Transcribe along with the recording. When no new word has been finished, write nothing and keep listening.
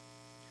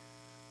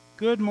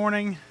Good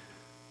morning.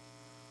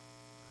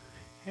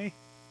 Hey.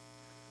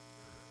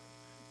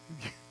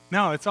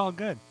 No, it's all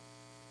good.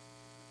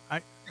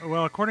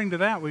 Well, according to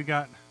that, we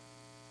got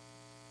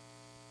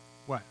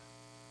what?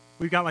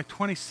 We've got like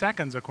 20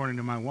 seconds according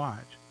to my watch.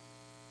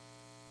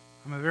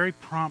 I'm a very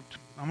prompt.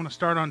 I'm going to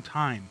start on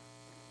time.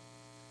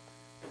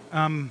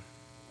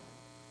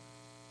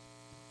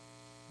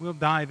 We'll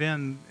dive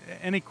in.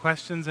 Any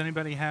questions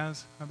anybody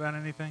has about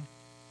anything?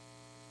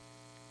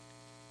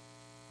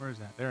 Where is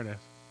that? There it is.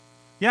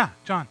 Yeah,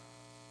 John.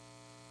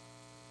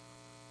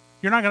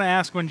 You're not going to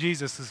ask when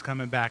Jesus is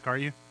coming back, are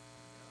you?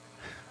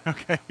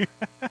 Okay.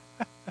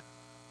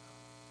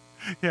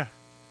 Yeah.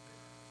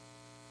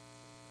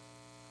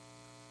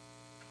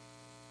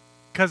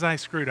 Because I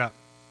screwed up.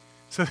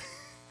 So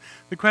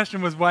the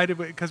question was,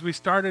 because we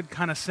started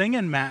kind of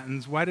singing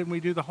matins, why didn't we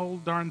do the whole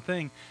darn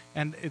thing?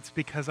 And it's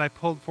because I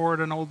pulled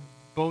forward an old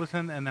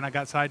bulletin and then I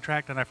got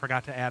sidetracked and I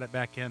forgot to add it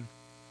back in.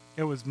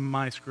 It was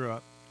my screw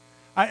up.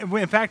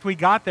 In fact, we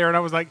got there and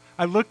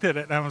I looked at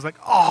it and I was like,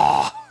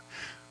 oh,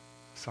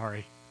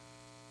 sorry.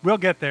 We'll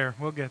get there.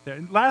 We'll get there.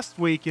 And last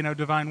week,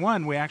 Divine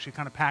One, we actually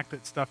kind of packed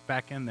that stuff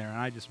back in there and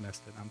I just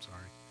missed it. I'm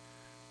sorry.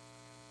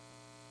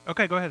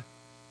 Okay, go ahead.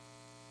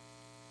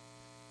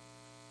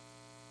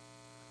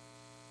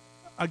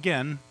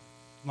 Again,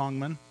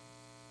 Longman.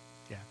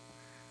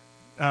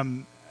 Yeah.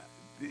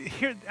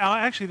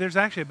 There's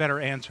actually a better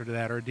answer to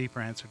that, or a deeper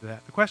answer to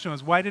that. The question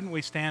was, why didn't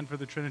we stand for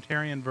the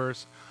Trinitarian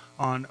verse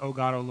on O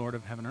God, O Lord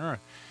of heaven and earth?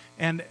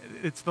 And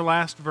it's the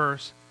last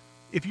verse.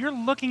 If you're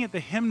looking at the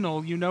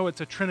hymnal, you know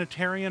it's a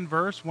Trinitarian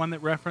verse, one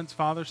that references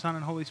Father, Son,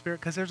 and Holy Spirit,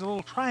 because there's a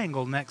little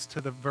triangle next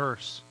to the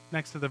verse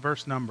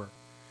number.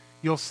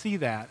 You'll see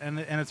that, and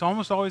it's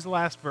almost always the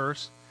last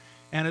verse.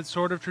 And it's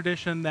sort of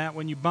tradition that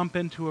when you bump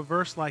into a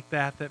verse like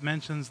that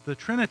mentions the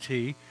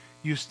Trinity,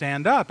 you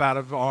stand up out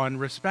of awe and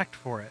respect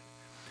for it.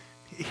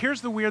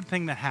 Here's the weird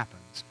thing that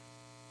happens.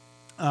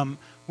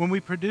 When we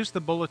produce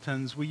the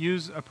bulletins, we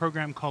use a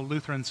program called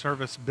Lutheran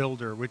Service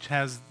Builder, which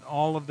has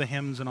all of the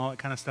hymns and all that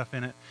kind of stuff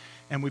in it,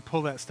 and we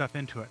pull that stuff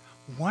into it.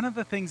 One of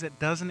the things that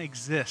doesn't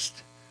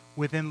exist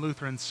within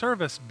Lutheran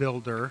Service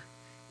Builder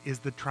is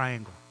the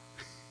triangle.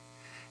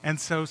 And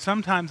so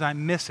sometimes I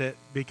miss it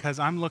because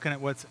I'm looking at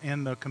what's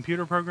in the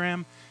computer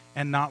program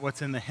and not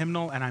what's in the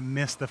hymnal, and I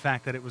miss the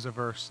fact that it was a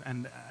verse,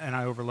 and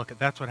I overlook it.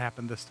 That's what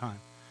happened this time.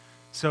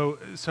 So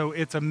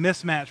it's a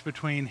mismatch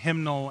between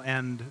hymnal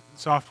and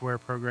software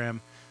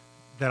program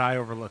that I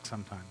overlook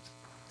sometimes.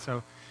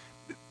 So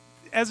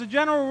as a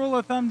general rule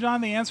of thumb,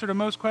 John, the answer to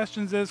most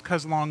questions is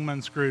because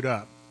Longman screwed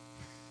up.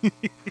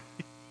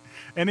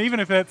 And even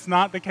if that's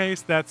not the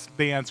case, that's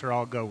the answer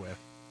I'll go with.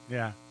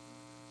 Yeah.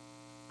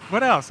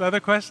 What else?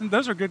 Other questions?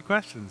 Those are good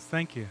questions.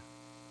 Thank you.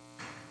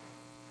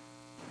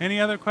 Any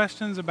other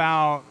questions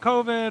about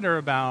COVID or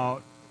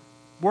about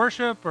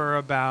worship or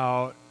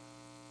about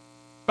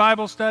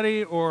Bible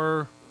study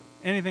or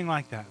anything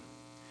like that?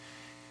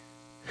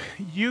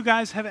 You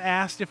guys have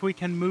asked if we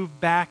can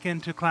move back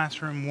into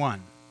Classroom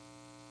 1.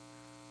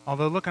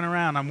 Although looking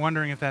around, I'm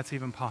wondering if that's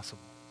even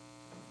possible.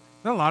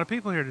 There are a lot of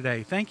people here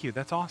today. Thank you.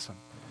 That's awesome.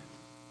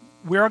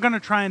 We are going to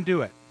try and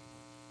do it.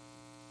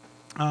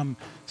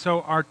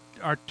 So our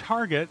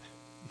target,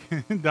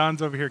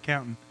 Don's over here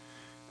counting,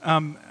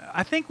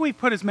 I think we've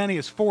put as many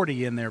as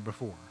 40 in there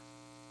before,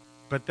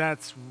 but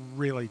that's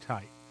really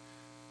tight.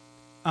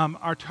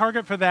 Our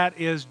target for that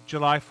is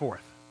July 4th.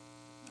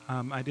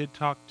 I did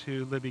talk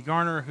to Libby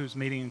Garner, who's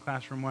meeting in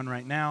Classroom 1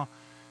 right now.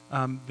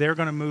 They're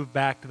going to move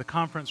back to the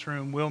conference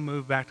room. We'll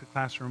move back to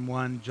Classroom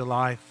 1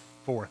 July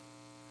 4th,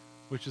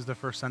 which is the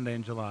first Sunday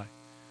in July.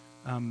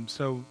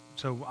 So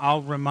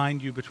I'll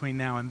remind you between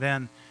now and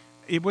then.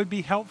 It would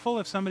be helpful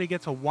if somebody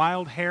gets a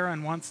wild hair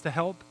and wants to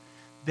help.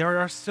 There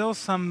are still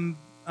some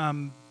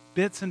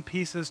bits and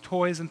pieces,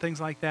 toys and things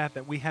like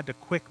that we had to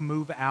quick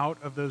move out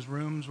of those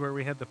rooms where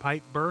we had the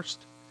pipe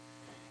burst.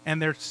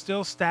 And they're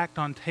still stacked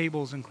on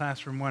tables in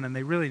Classroom 1, and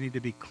they really need to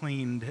be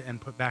cleaned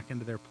and put back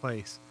into their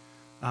place.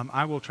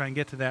 I will try and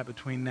get to that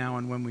between now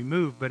and when we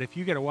move, but if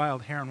you get a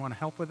wild hair and want to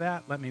help with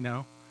that, let me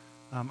know.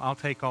 I'll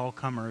take all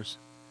comers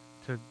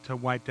to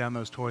wipe down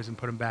those toys and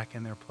put them back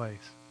in their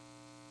place.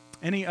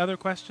 Any other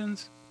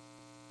questions?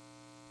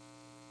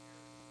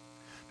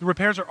 The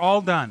repairs are all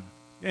done.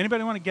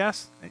 Anybody want to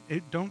guess?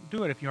 Don't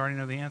do it if you already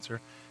know the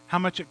answer. How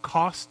much it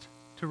cost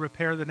to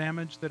repair the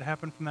damage that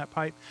happened from that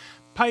pipe?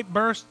 Pipe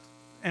burst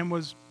and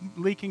was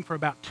leaking for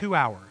about 2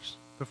 hours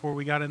before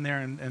we got in there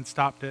and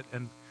stopped it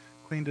and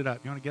cleaned it up.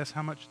 You want to guess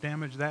how much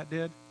damage that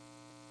did?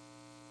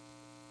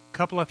 A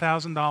couple of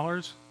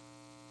 $1,000.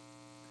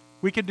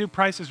 We could do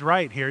prices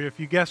right here. If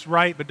you guess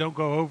right but don't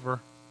go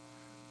over,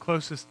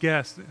 closest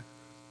guess.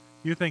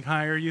 You think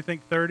higher, you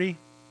think 30?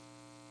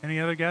 Any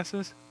other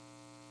guesses?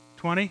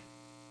 20?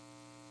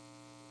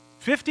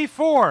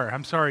 54.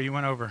 I'm sorry, you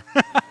went over.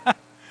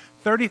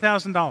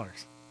 $30,000.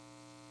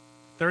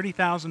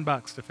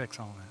 $30,000 to fix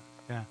all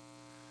that. Yeah.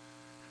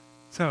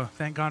 So,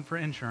 thank God for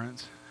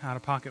insurance. Out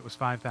of pocket was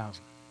 $5,000.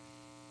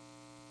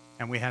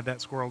 And we had that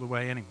squirreled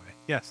away anyway.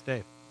 Yes,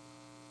 Dave.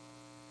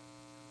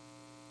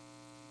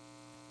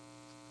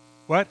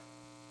 What?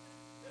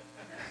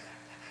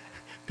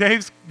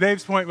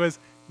 Dave's point was,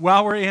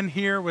 while we're in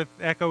here with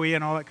echoey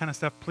and all that kind of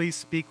stuff, please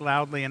speak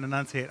loudly and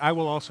enunciate. I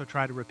will also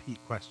try to repeat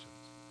questions.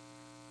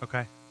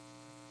 Okay?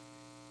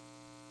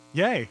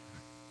 Yay.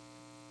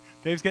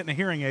 Dave's getting a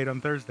hearing aid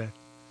on Thursday.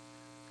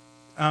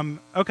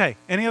 Okay,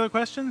 any other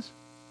questions?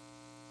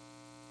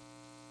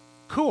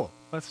 Cool.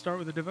 Let's start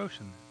with the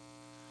devotion.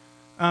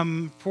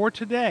 For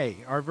today,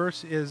 our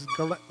verse is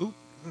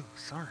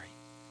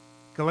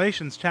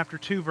Galatians chapter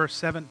 2, verse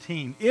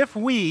 17. If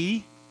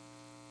we,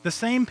 the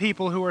same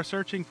people who are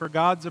searching for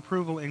God's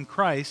approval in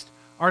Christ,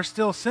 are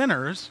still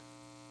sinners,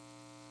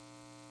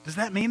 does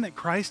that mean that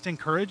Christ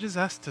encourages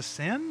us to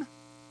sin?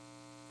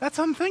 That's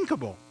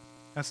unthinkable.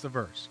 That's the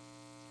verse.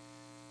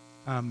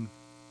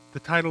 The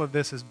title of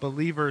this is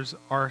Believers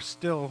Are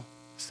Still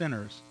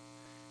Sinners.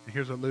 And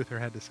here's what Luther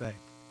had to say.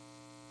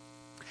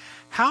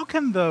 How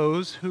can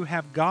those who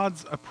have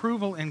God's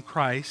approval in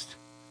Christ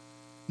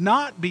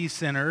not be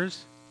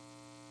sinners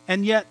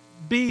and yet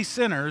be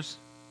sinners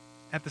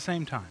at the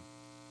same time?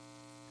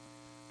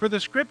 For the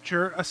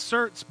Scripture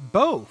asserts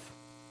both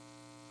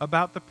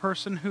about the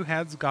person who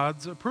has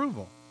God's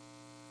approval.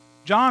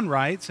 John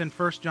writes in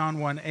 1 John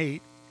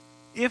 1:8,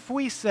 if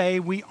we say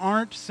we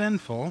aren't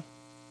sinful,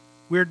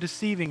 we're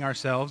deceiving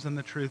ourselves and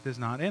the truth is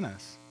not in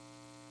us.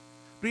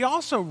 But he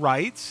also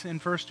writes in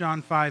 1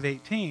 John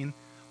 5:18,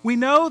 we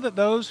know that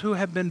those who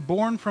have been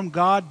born from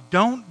God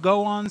don't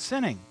go on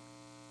sinning.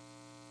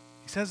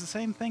 He says the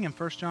same thing in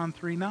 1 John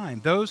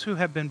 3:9. Those who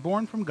have been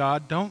born from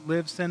God don't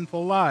live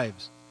sinful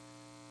lives.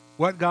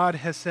 What God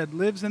has said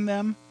lives in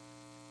them,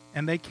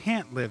 and they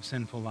can't live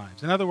sinful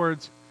lives. In other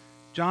words,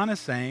 John is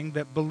saying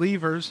that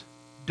believers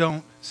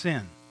don't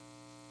sin.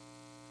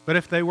 But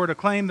if they were to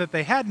claim that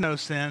they had no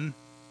sin,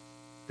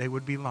 they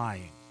would be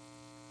lying.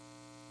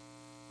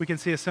 We can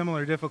see a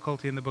similar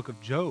difficulty in the book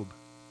of Job.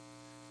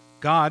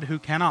 God, who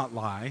cannot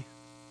lie,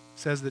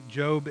 says that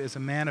Job is a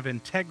man of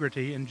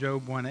integrity in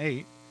Job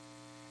 1:8,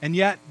 and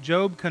yet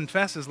Job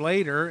confesses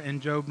later in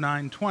Job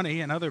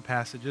 9:20 and other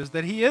passages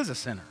that he is a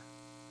sinner.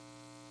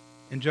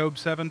 In Job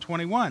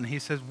 7:21, he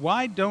says,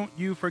 why don't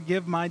you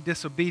forgive my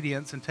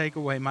disobedience and take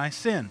away my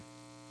sin?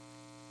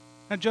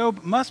 Now,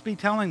 Job must be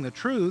telling the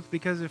truth,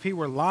 because if he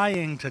were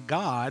lying to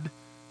God,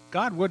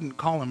 God wouldn't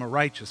call him a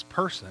righteous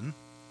person.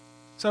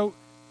 So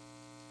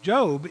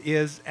Job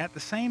is at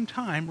the same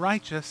time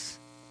righteous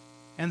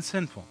and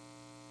sinful.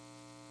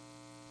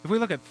 If we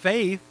look at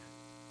faith,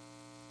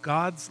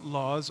 God's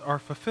laws are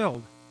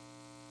fulfilled.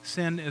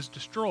 Sin is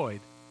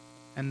destroyed,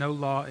 and no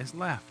law is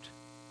left.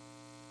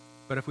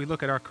 But if we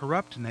look at our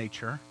corrupt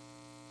nature,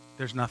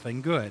 there's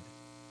nothing good.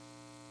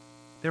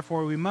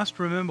 Therefore, we must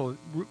remember,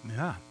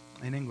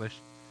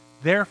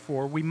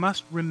 therefore, we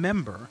must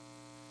remember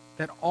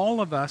that all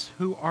of us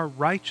who are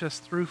righteous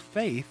through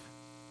faith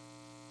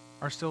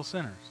are still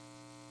sinners.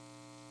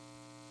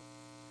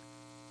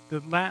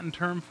 The Latin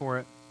term for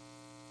it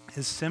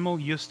is simul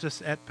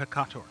justus et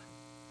peccator,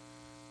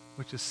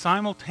 which is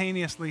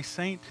simultaneously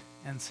saint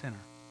and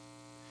sinner.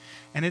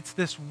 And it's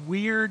this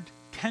weird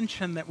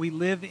tension that we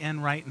live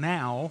in right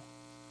now,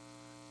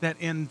 that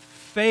in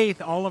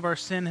faith all of our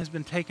sin has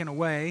been taken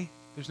away,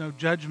 there's no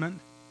judgment,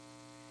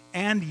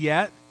 and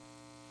yet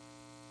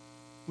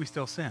we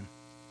still sin.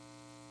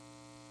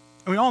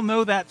 And we all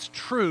know that's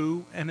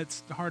true, and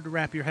it's hard to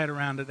wrap your head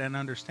around it and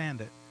understand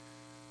it.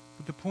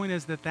 But the point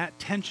is that that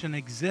tension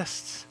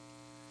exists,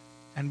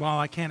 and while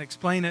I can't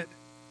explain it,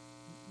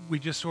 we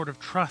just sort of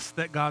trust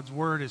that God's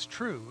word is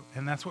true,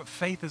 and that's what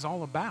faith is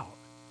all about.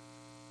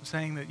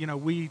 Saying that,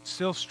 we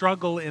still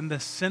struggle in the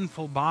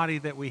sinful body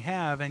that we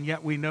have, and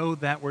yet we know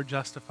that we're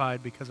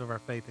justified because of our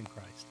faith in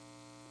Christ.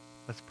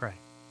 Let's pray.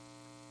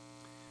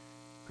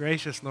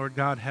 Gracious Lord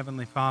God,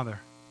 Heavenly Father,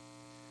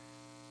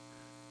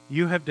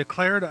 you have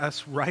declared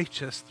us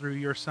righteous through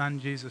your Son,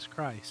 Jesus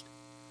Christ.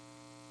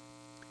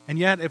 And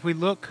yet, if we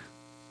look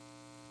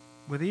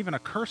with even a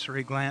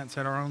cursory glance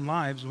at our own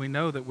lives, we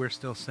know that we're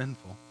still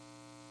sinful.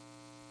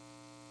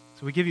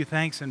 So we give you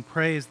thanks and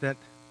praise that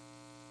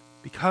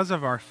because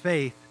of our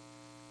faith,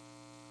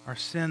 our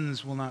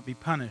sins will not be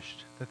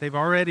punished, that they've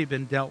already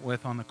been dealt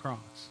with on the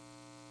cross.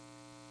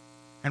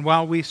 And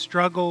while we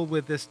struggle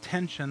with this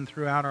tension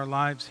throughout our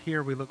lives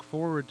here, we look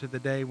forward to the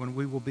day when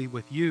we will be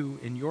with you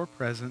in your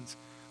presence,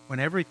 when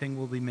everything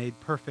will be made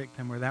perfect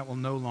and where that will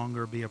no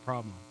longer be a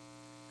problem.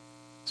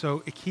 So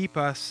keep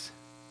us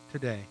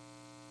today.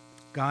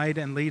 Guide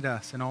and lead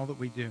us in all that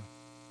we do.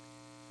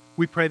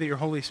 We pray that your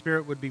Holy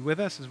Spirit would be with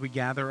us as we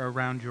gather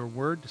around your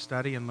word to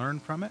study and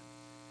learn from it.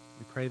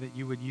 We pray that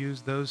you would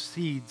use those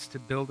seeds to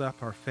build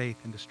up our faith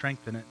and to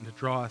strengthen it and to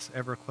draw us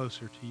ever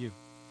closer to you.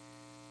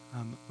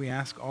 We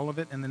ask all of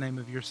it in the name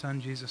of your Son,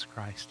 Jesus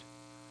Christ.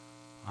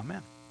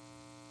 Amen.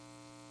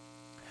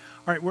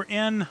 All right, we're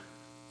in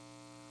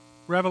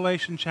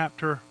Revelation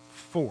chapter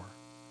 4.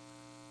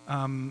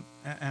 And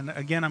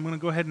again, I'm going to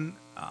go ahead and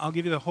I'll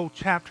give you the whole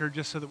chapter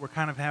just so that we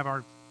kind of have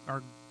our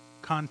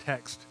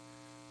context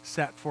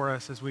set for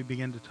us as we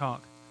begin to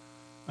talk.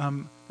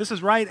 This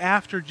is right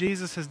after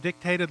Jesus has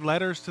dictated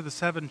letters to the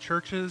 7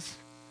 churches.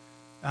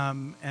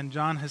 and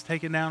John has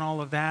taken down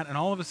all of that, and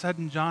all of a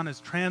sudden John is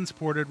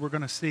transported, we're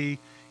going to see,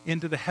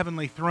 into the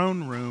heavenly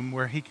throne room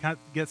where he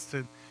gets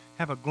to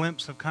have a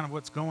glimpse of kind of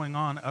what's going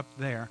on up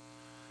there.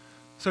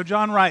 So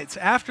John writes,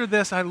 "After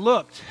this I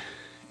looked,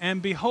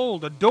 and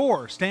behold, a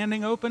door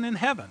standing open in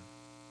heaven.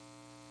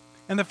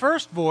 And the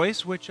first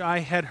voice, which I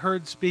had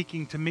heard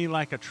speaking to me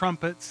like a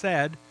trumpet,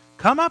 said,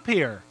 'Come up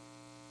here,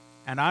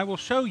 and I will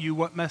show you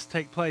what must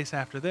take place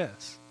after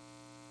this.'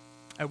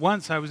 At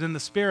once I was in the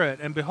Spirit,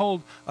 and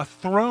behold, a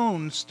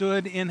throne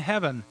stood in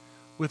heaven,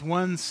 with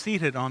one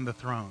seated on the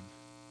throne.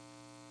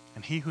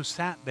 And he who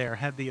sat there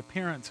had the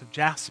appearance of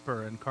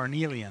jasper and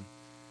carnelian,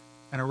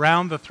 and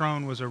around the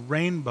throne was a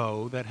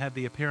rainbow that had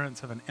the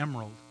appearance of an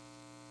emerald.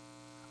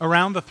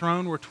 Around the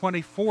throne were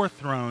 24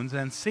 thrones,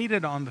 and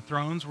seated on the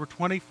thrones were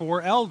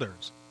 24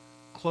 elders,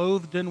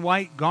 clothed in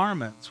white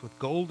garments with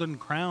golden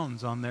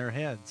crowns on their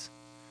heads.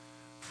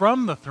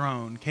 From the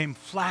throne came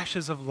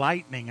flashes of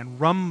lightning and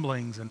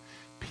rumblings and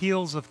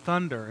peals of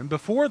thunder, and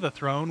before the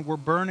throne were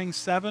burning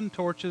 7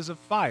 torches of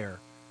fire,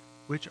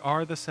 which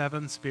are the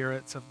 7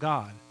 spirits of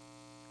God.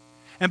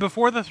 And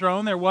before the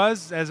throne there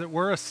was, as it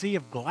were, a sea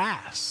of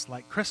glass,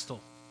 like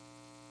crystal.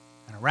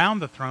 And around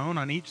the throne,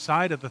 on each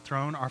side of the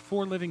throne, are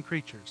 4 living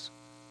creatures,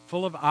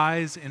 full of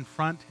eyes in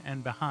front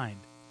and behind.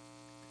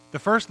 The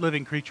first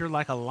living creature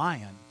like a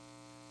lion,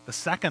 the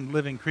second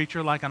living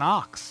creature like an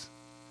ox,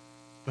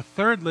 the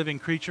third living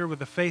creature with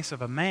the face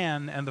of a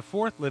man, and the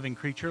fourth living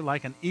creature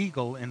like an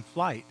eagle in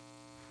flight.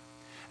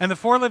 And the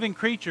 4 living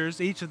creatures,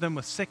 each of them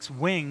with 6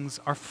 wings,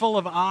 are full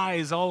of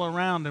eyes all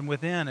around and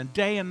within, and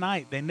day and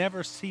night they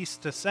never cease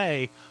to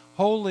say,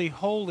 'Holy,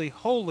 holy,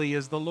 holy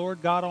is the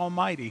Lord God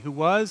Almighty, who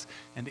was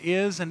and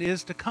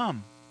is to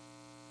come.'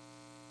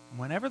 And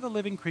whenever the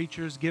living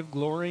creatures give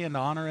glory and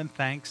honor and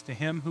thanks to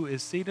him who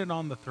is seated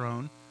on the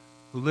throne,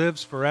 who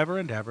lives forever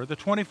and ever, the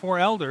 24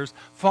 elders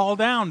fall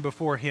down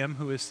before him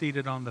who is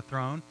seated on the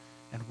throne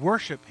and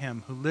worship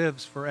him who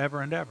lives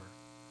forever and ever.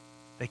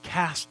 They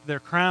cast their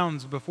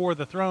crowns before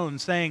the throne,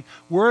 saying,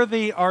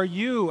 'Worthy are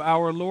you,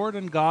 our Lord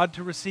and God,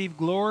 to receive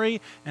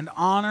glory and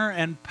honor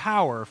and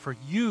power, for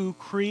you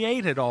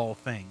created all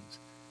things,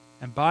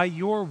 and by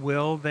your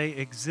will they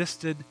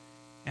existed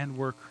and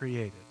were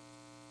created.'"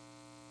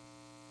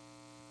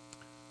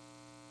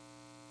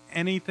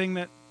 Anything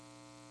that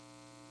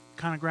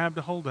kind of grabbed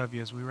a hold of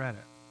you as we read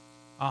it?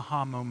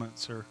 Aha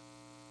moments or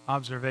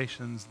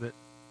observations that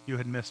you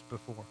had missed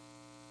before?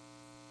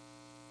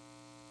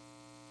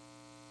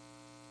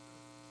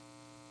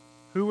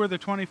 Who were the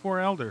 24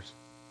 elders?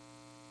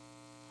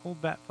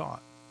 Hold that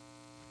thought.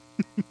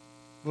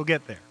 We'll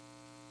get there.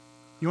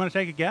 You want to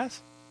take a guess?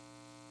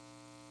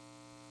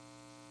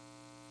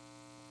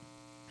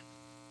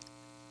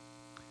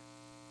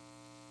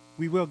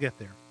 We will get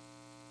there.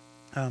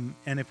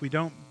 And if we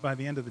don't, by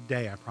the end of the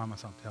day, I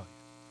promise I'll tell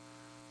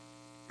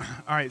you.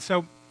 All right,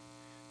 so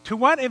to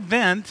what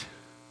event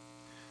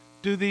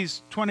do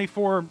these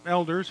 24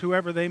 elders,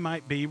 whoever they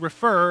might be,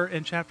 refer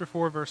in chapter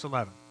 4, verse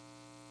 11?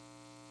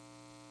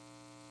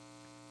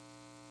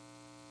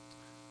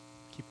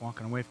 Keep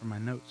walking away from my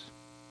notes.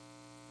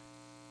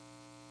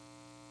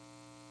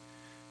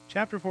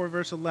 Chapter 4,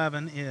 verse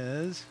 11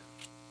 is,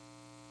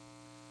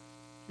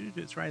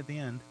 it's right at the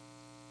end.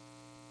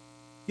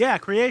 Yeah,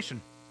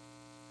 creation.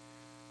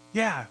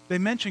 Yeah, they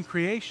mention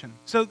creation.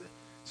 So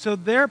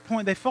their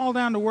point, they fall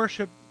down to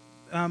worship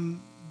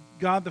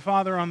God the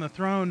Father on the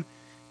throne,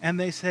 and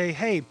they say,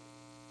 "Hey,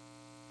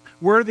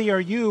 worthy are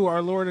you,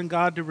 our Lord and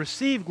God, to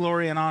receive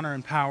glory and honor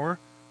and power."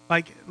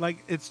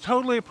 Like it's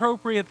totally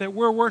appropriate that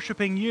we're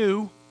worshiping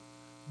you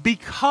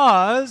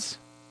because,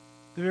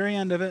 the very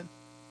end of it,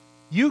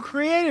 you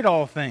created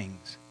all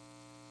things.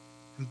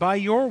 And by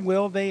your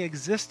will they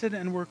existed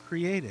and were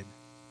created.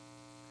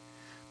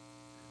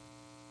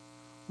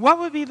 What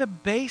would be the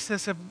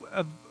basis of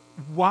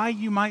why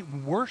you might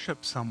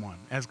worship someone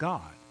as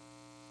God?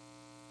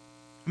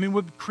 I mean,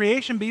 would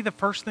creation be the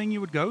first thing you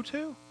would go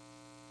to?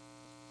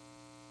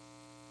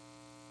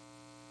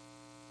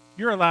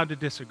 You're allowed to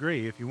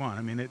disagree if you want.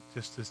 I mean, it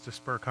just is to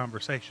spur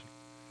conversation.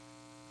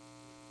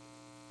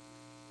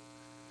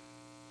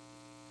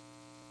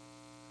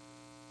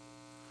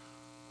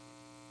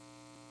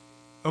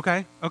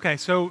 Okay,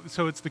 so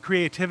it's the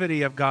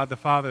creativity of God the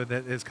Father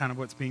that is kind of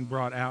what's being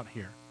brought out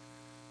here.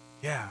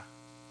 Yeah.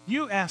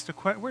 You asked a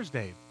question. Where's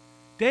Dave?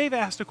 Dave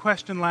asked a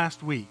question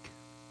last week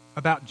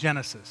about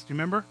Genesis. Do you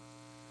remember?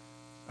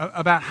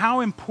 About how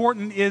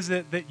important is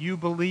it that you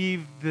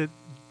believe the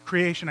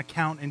creation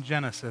account in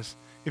Genesis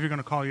if you're going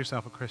to call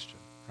yourself a Christian,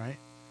 right?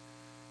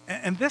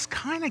 And this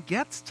kind of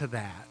gets to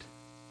that.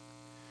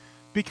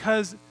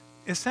 Because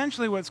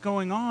essentially what's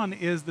going on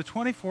is the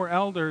 24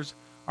 elders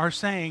are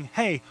saying,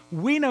 "Hey,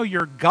 we know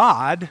you're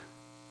God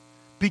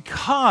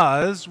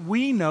because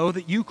we know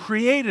that you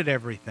created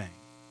everything."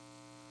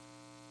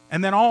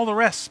 And then all the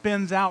rest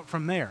spins out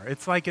from there.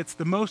 It's like it's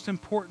the most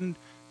important,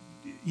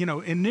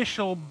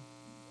 initial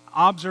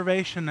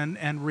observation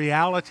and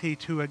reality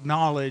to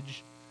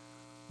acknowledge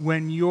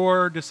when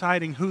you're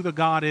deciding who the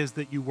God is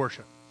that you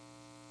worship.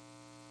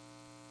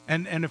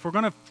 And if we're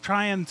going to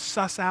try and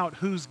suss out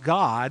who's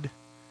God,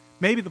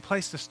 maybe the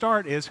place to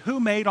start is who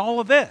made all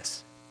of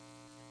this?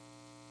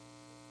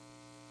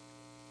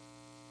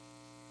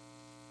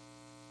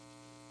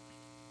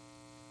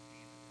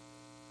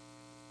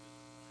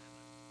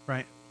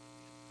 Right.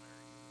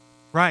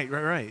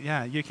 Right.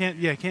 Yeah, you can't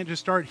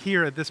just start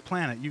here at this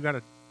planet. You got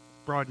to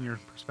broaden your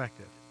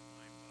perspective.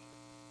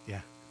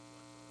 Yeah.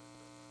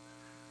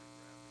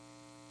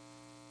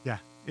 Yeah.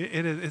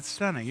 It's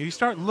stunning. You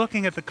start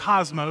looking at the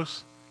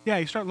cosmos. Yeah,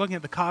 you start looking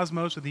at the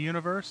cosmos of the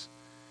universe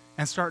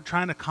and start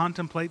trying to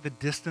contemplate the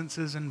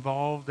distances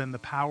involved and the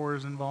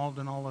powers involved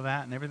and all of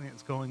that and everything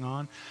that's going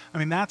on. I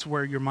mean, that's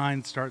where your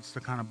mind starts to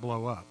kind of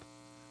blow up,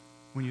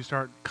 when you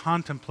start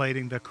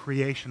contemplating the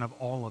creation of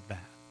all of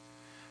that.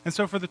 And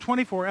so for the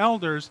 24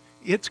 elders,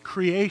 it's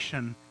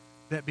creation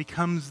that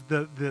becomes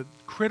the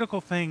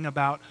critical thing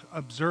about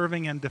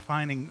observing and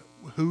defining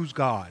who's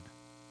God,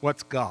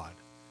 what's God.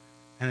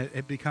 And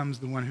it becomes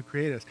the one who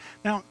created us.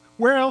 Now,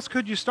 where else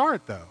could you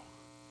start, though?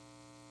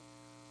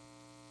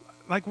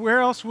 Like,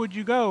 where else would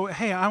you go?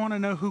 Hey, I want to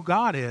know who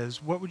God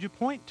is. What would you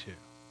point to?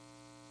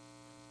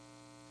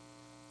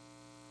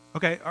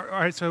 Okay, all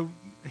right, so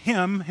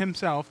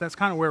himself, that's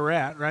kind of where we're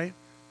at, right?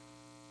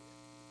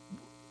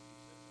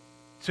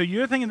 So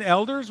you're thinking the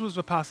elders was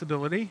a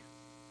possibility.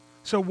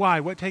 So why?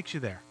 What takes you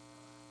there?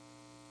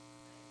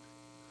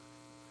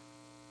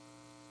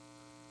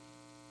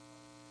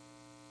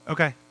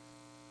 Okay.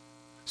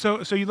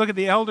 So you look at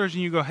the elders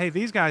and you go, hey,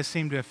 these guys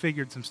seem to have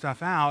figured some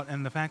stuff out,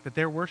 and the fact that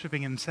they're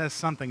worshiping him says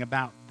something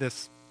about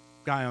this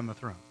guy on the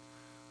throne.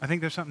 I think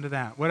there's something to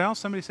that. What else?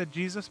 Somebody said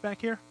Jesus back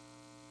here?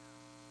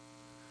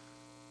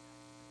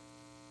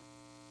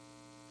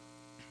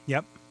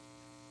 Yep.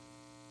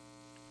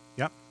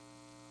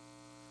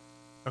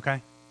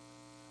 Okay.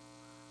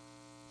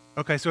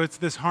 Okay, so it's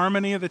this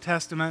harmony of the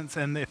Testaments,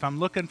 and if I'm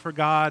looking for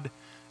God,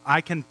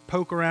 I can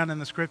poke around in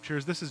the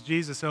Scriptures. This is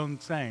Jesus' own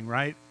saying,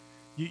 right?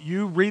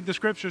 You read the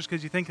Scriptures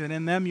because you think that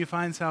in them you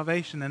find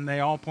salvation, and they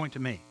all point to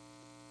me.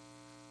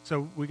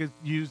 So we could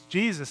use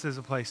Jesus as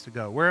a place to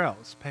go. Where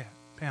else?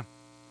 Pam.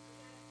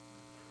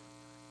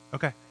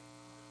 Okay.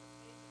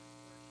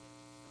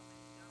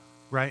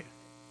 Right.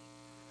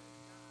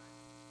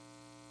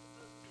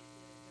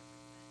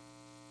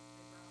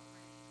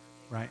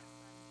 Right.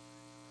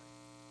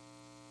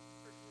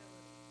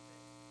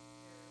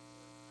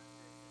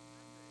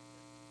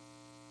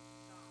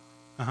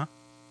 Uh-huh.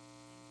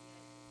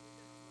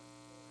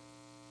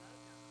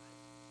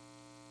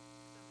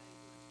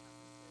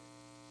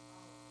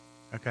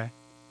 Okay.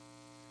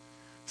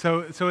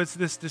 So it's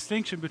this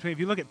distinction between, if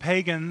you look at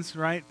pagans,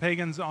 right?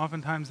 Pagans,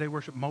 oftentimes they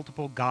worship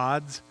multiple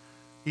gods,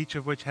 each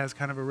of which has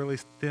kind of a really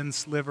thin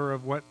sliver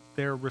of what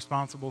they're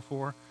responsible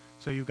for.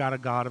 So you've got a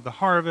god of the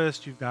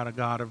harvest, you've got a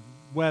god of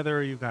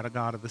weather, you've got a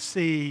god of the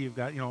sea, you've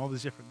got, all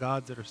these different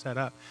gods that are set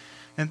up.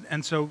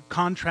 And so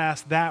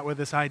contrast that with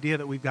this idea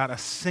that we've got a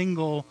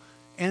single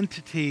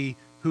entity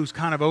who's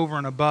kind of over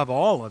and above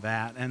all of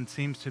that and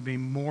seems to be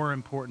more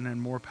important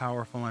and more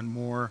powerful and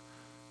more.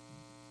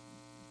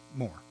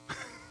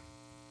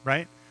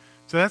 Right?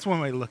 So that's one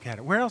way to look at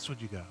it. Where else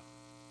would you go?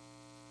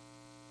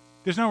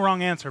 There's no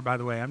wrong answer, by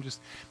the way.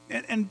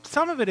 And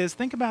some of it is,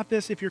 think about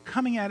this, if you're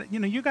coming at it,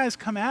 you guys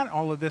come at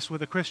all of this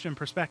with a Christian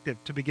perspective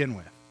to begin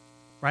with,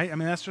 right? I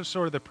mean, that's just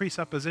sort of the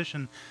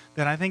presupposition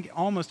that I think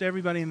almost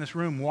everybody in this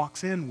room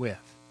walks in with.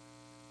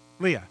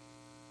 Leah.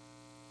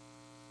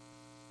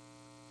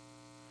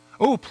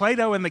 Oh,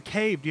 Plato in the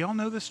cave. Do y'all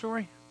know this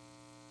story?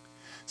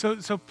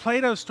 So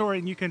Plato's story,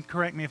 and you can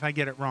correct me if I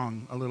get it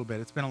wrong a little bit.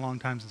 It's been a long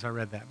time since I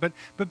read that. But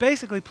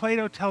basically,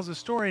 Plato tells a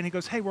story, and he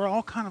goes, hey, we're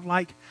all kind of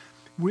like,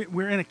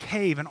 we're in a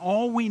cave, and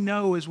all we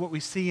know is what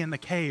we see in the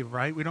cave,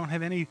 right? We don't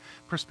have any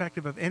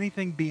perspective of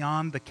anything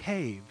beyond the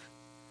cave.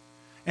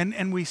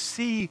 And we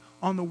see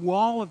on the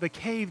wall of the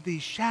cave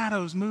these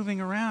shadows moving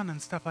around and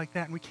stuff like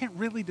that, and we can't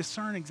really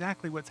discern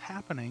exactly what's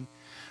happening.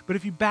 But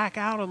if you back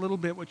out a little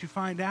bit, what you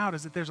find out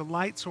is that there's a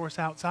light source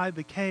outside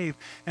the cave,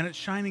 and it's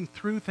shining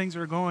through things that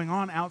are going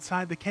on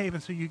outside the cave.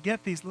 And so you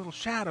get these little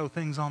shadow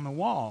things on the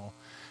wall.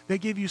 They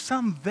give you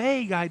some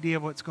vague idea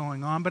of what's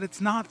going on, but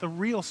it's not the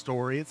real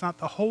story. It's not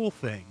the whole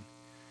thing.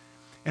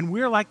 And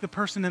we're like the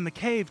person in the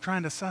cave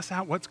trying to suss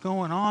out what's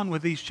going on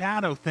with these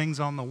shadow things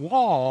on the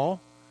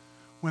wall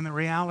when the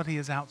reality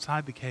is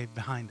outside the cave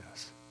behind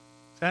us.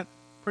 Is that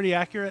pretty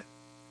accurate?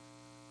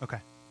 Okay.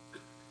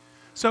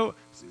 So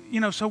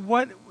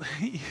what,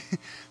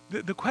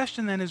 the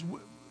question then is,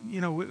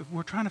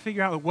 we're trying to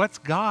figure out what's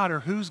God or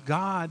who's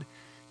God.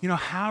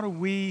 How do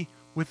we,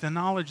 with the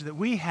knowledge that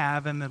we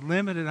have and the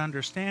limited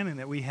understanding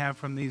that we have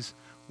from these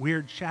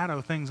weird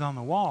shadow things on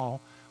the wall,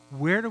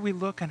 where do we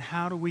look and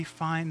how do we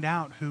find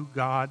out who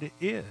God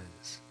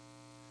is?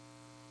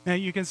 Now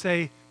you could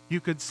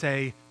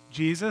say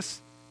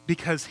Jesus,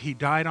 because he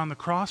died on the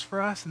cross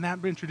for us, and that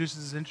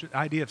introduces the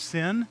idea of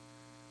sin.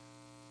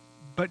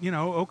 But,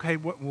 okay,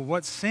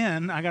 what's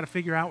sin? I got to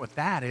figure out what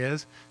that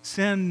is.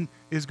 Sin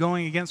is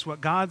going against what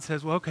God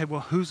says. Well, okay,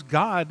 who's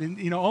God?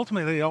 And,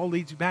 ultimately, it all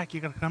leads you back. You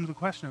got to come to the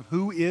question of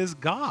who is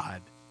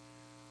God?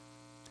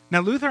 Now,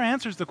 Luther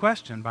answers the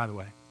question, by the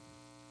way.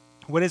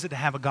 What is it to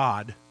have a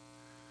God?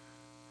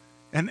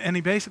 And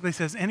he basically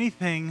says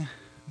anything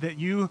that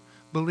you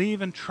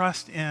believe and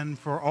trust in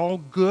for all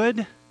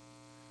good,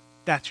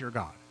 that's your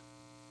God.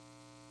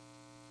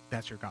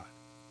 That's your God.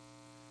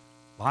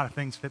 A lot of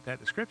things fit that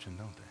description,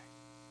 don't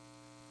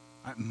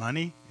they?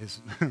 Money is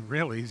a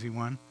real easy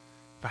one.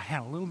 If I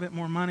had a little bit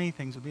more money,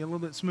 things would be a little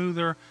bit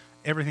smoother.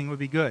 Everything would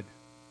be good.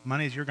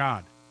 Money is your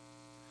God.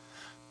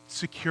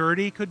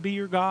 Security could be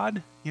your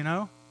God, you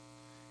know.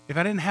 If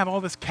I didn't have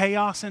all this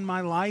chaos in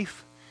my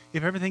life,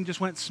 if everything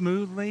just went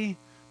smoothly,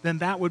 then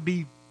that would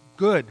be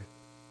good.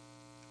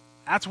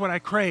 That's what I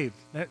crave.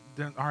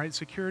 All right,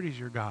 security is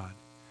your God.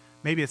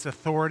 Maybe it's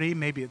authority,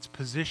 maybe it's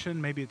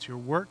position, maybe it's your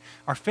work.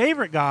 Our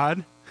favorite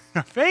God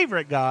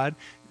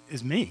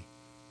is me.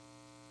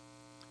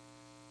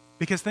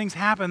 Because things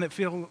happen that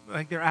feel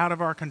like they're out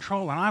of our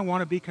control, and I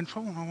want to be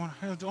controlling. I want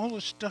to have all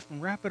this stuff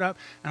and wrap it up,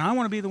 and I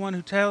want to be the one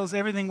who tells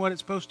everything what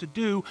it's supposed to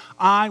do.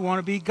 I want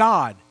to be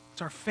God.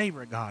 It's our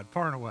favorite God,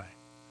 far and away.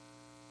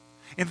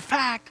 In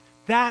fact,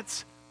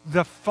 that's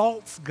the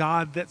false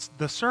God that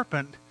the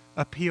serpent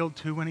appealed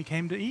to when he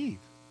came to Eve.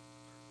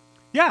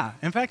 Yeah,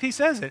 in fact, he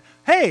says it.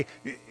 Hey,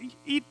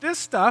 eat this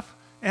stuff,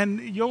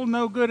 and you'll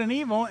know good and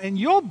evil, and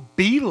you'll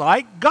be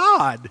like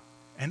God.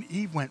 And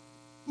Eve went,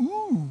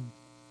 ooh,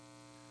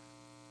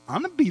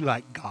 I'm going to be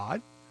like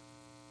God.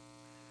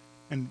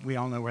 And we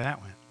all know where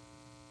that went.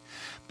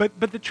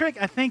 But the trick,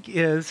 I think,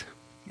 is,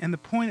 and the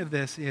point of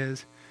this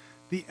is,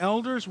 the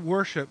elders'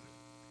 worship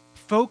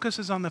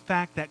focuses on the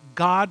fact that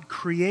God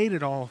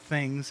created all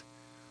things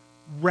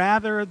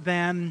rather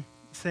than,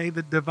 say,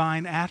 the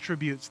divine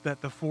attributes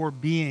that the four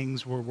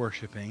beings were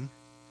worshiping.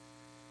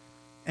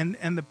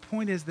 And the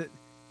point is that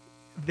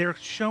they're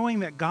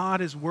showing that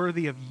God is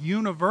worthy of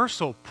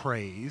universal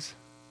praise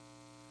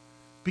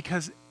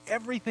because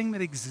everything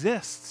that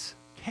exists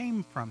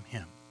came from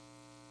him.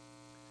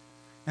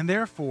 And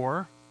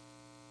therefore,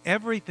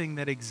 everything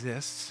that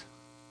exists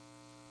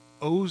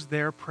owes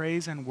their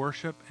praise and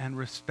worship and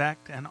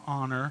respect and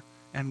honor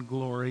and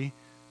glory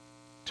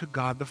to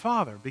God the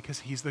Father because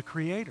he's the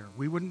creator.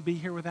 We wouldn't be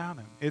here without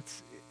him.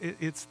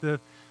 It's the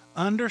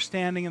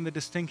understanding and the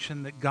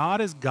distinction that God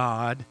is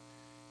God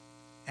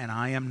and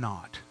I am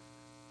not.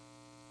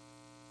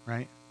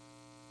 Right?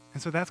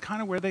 And so that's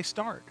kind of where they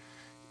start.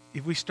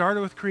 If we started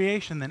with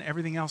creation, then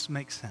everything else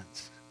makes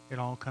sense. It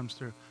all comes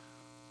through.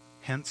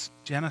 Hence,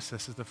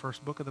 Genesis is the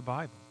first book of the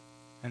Bible.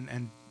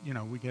 And you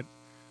know, we get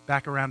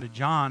back around to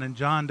John, and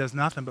John does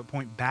nothing but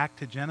point back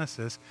to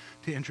Genesis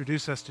to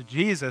introduce us to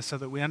Jesus so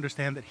that we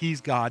understand that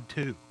he's God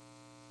too.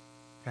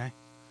 Okay?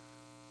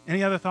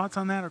 Any other thoughts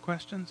on that or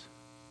questions?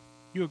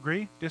 You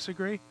agree?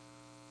 Disagree?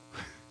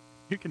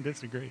 You can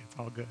disagree. It's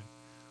all good.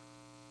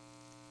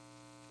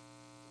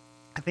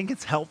 I think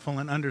it's helpful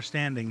in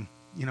understanding,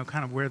 you know,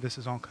 kind of where this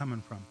is all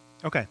coming from.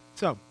 Okay,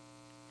 so,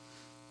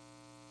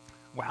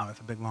 wow, that's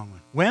a big long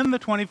one. When the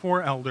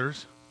 24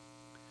 elders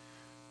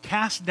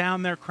cast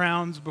down their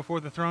crowns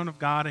before the throne of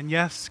God, and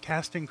yes,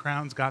 casting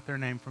crowns got their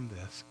name from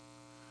this,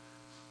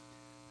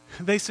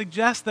 they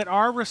suggest that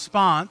our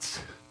response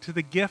to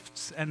the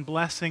gifts and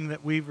blessing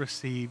that we've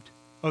received,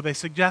 they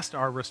suggest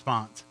our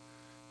response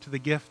to the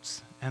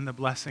gifts and the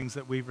blessings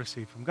that we've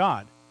received from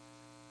God.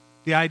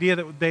 The idea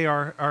that they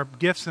are our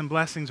gifts and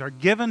blessings are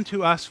given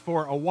to us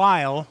for a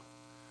while,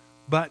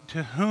 but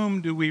to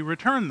whom do we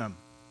return them?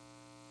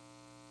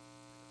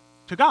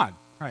 To God,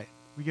 right.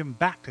 We give them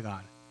back to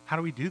God. How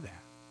do we do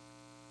that?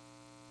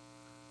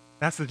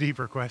 That's the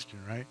deeper question,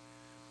 right?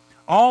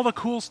 All the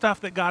cool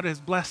stuff that God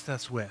has blessed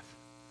us with,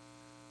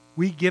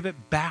 we give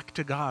it back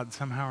to God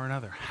somehow or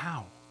another.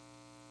 How?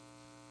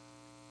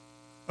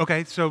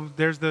 Okay, so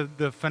there's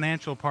the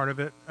financial part of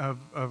it, of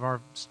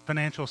our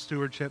financial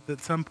stewardship,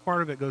 that some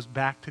part of it goes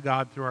back to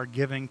God through our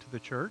giving to the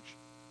church.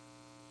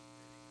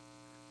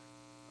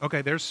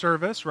 Okay, there's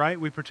service, right?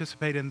 We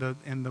participate in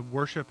the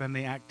worship and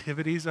the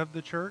activities of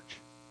the church.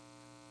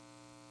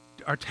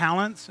 Our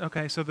talents,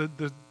 okay, so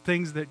the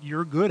things that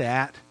you're good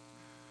at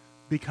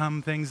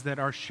become things that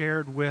are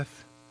shared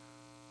with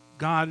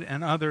God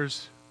and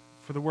others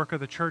for the work of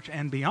the church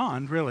and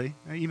beyond, really,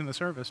 even the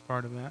service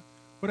part of that.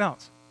 What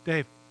else?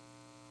 Dave?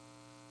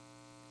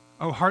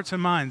 Oh, hearts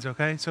and minds,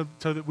 okay? So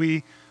that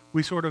we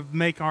sort of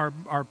make our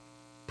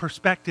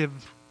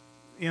perspective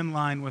in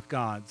line with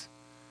God's.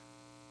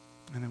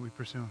 And then we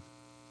pursue him.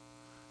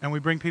 And we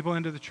bring people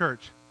into the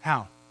church.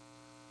 How?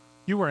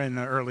 You were in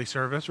the early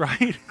service,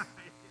 right?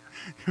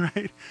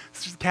 Right?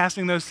 It's just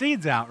casting those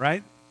seeds out,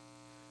 right?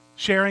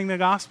 Sharing the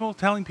gospel,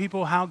 telling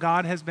people how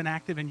God has been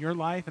active in your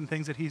life and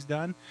things that he's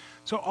done.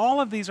 So all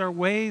of these are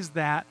ways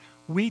that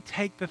we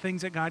take the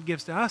things that God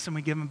gives to us and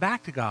we give them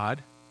back to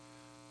God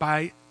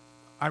by,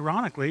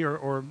 ironically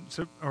or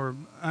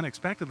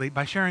unexpectedly,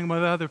 by sharing them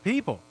with other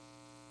people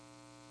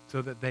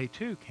so that they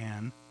too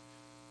can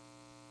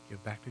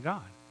give back to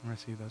God and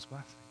receive those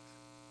blessings.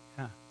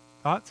 Yeah.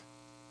 Thoughts?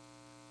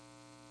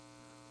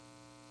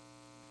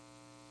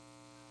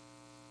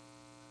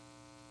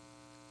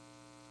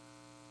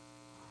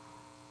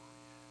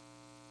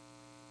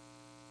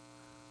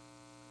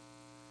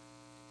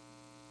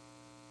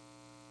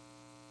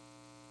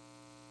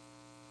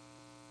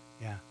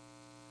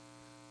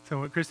 So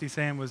what Christy's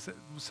saying was that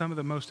some of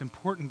the most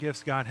important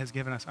gifts God has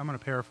given us. I'm going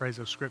to paraphrase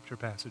a scripture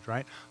passage,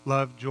 right?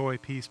 Love, joy,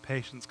 peace,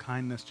 patience,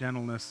 kindness,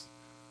 gentleness,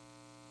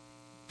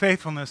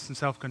 faithfulness, and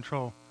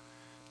self-control.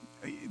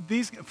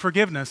 These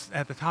forgiveness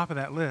at the top of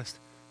that list.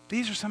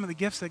 These are some of the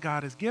gifts that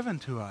God has given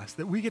to us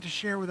that we get to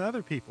share with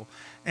other people.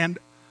 And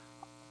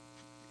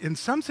in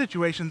some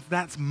situations,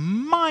 that's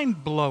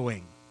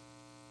mind-blowing.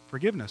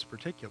 Forgiveness,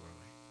 particularly.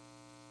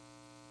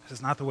 This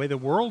is not the way the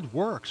world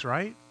works,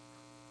 right?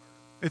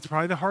 It's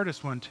probably the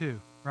hardest one too,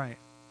 right?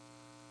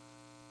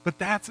 But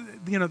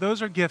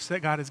those are gifts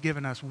that God has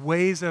given us,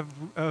 ways of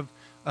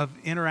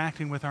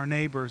interacting with our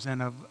neighbors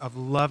and of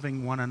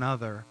loving one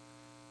another.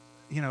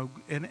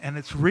 And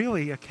it's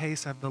really a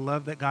case of the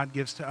love that God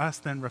gives to us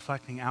then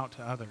reflecting out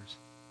to others.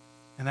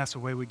 And that's the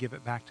way we give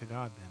it back to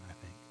God then, I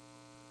think.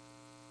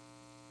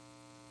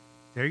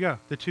 There you go.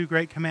 The 2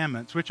 great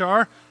commandments, which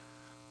are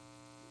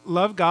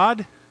love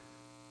God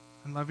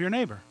and love your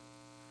neighbor.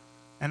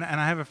 And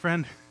I have a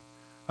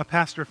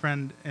pastor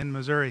friend in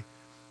Missouri.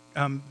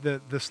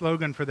 The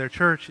slogan for their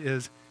church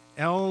is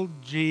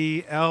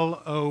LGLOMD.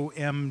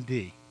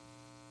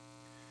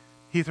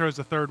 He throws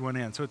a third one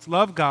in. So it's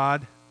love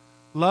God,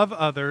 love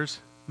others,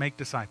 make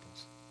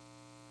disciples.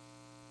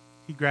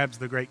 He grabs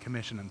the Great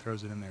Commission and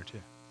throws it in there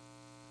too.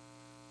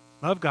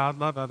 Love God,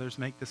 love others,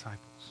 make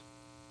disciples.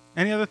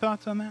 Any other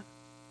thoughts on that?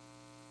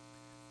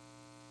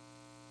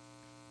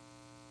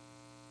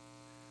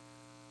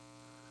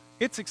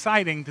 It's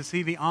exciting to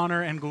see the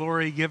honor and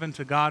glory given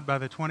to God by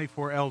the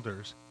 24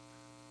 elders.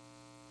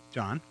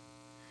 John,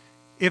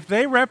 if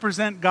they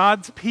represent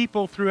God's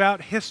people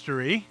throughout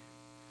history,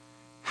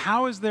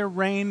 how is their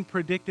reign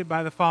predicted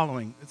by the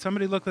following?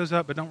 Somebody look those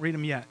up, but don't read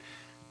them yet.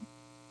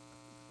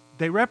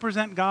 They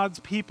represent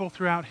God's people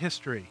throughout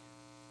history.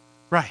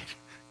 Right.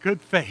 Good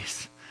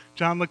face.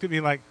 John looked at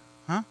me like,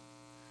 huh?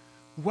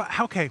 What?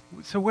 Okay,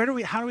 so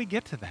how do we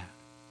get to that?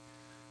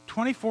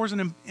 24 is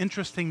an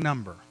interesting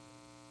number.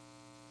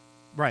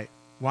 Right.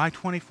 Why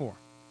 24?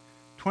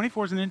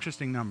 24 is an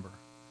interesting number.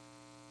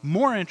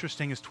 More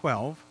interesting is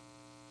 12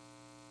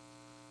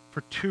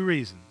 for 2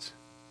 reasons.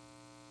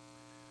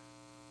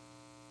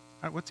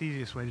 All right, what's the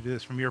easiest way to do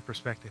this from your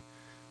perspective?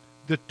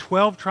 The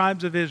 12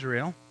 tribes of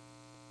Israel,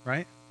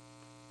 right?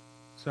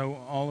 So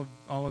all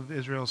of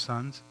Israel's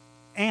sons,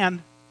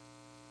 and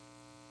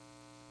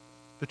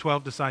the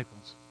 12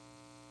 disciples.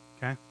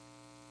 Okay?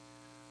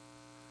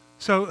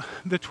 So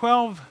the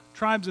 12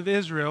 tribes of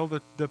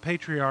Israel, the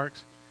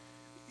patriarchs,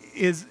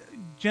 is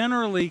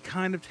generally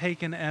kind of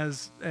taken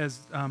as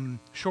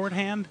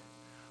shorthand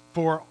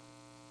for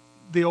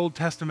the Old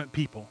Testament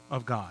people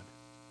of God.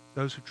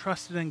 Those who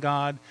trusted in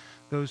God,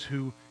 those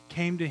who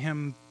came to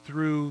Him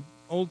through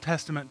Old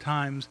Testament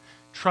times,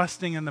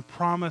 trusting in the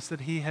promise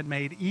that He had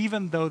made,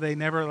 even though they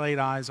never laid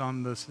eyes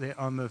on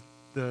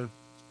the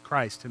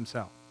Christ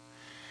Himself.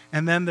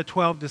 And then the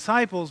 12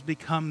 disciples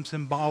become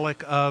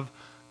symbolic of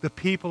the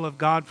people of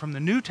God from the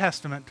New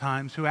Testament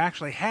times who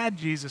actually had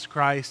Jesus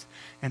Christ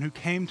and who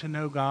came to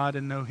know God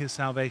and know His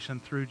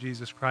salvation through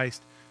Jesus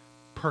Christ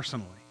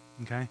personally.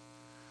 Okay?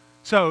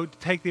 So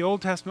take the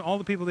Old Testament, all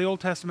the people of the Old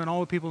Testament,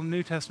 all the people in the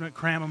New Testament,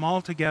 cram them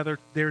all together,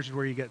 there's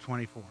where you get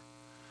 24.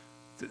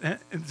 Does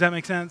that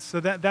make sense? So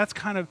that's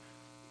kind of,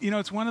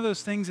 it's one of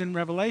those things in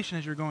Revelation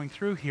as you're going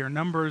through here.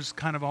 Numbers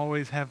kind of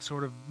always have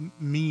sort of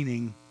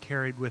meaning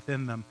carried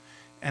within them,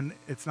 and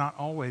it's not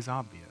always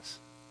obvious.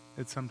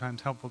 It's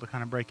sometimes helpful to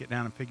kind of break it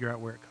down and figure out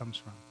where it comes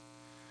from.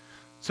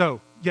 So,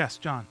 yes,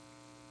 John.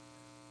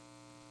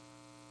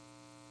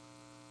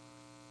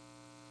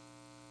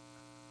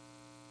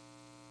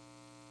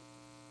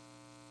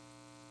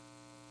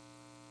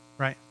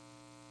 Right.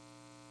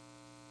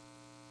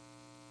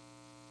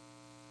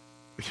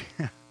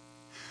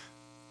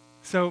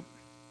 So,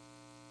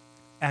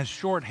 as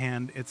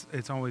shorthand,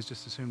 it's always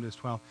just assumed as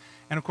 12.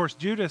 And of course,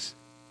 Judas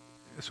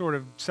sort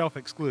of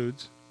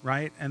self-excludes,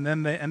 right? And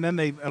then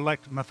they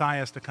elect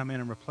Matthias to come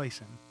in and replace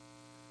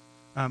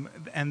him.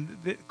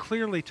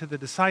 Clearly to the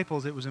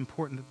disciples, it was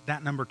important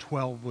that number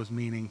 12 was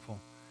meaningful,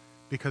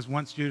 because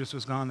once Judas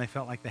was gone, they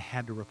felt like they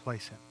had to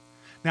replace him.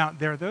 Now,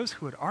 there are those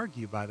who would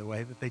argue, by the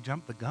way, that they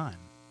jumped the gun.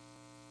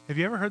 Have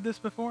you ever heard this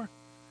before?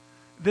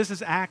 This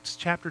is Acts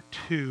chapter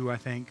 2, I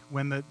think,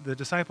 when the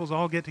disciples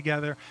all get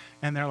together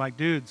and they're like,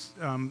 dudes,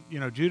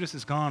 Judas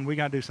is gone. We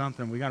got to do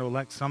something. We got to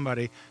elect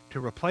somebody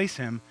to replace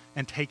him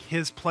and take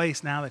his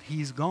place now that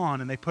he's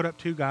gone. And they put up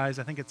 2 guys.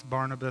 I think it's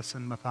Barnabas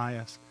and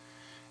Matthias.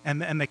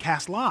 And they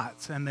cast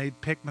lots, and they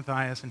pick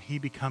Matthias, and he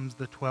becomes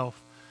the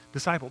 12th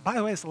disciple. By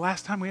the way, it's the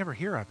last time we ever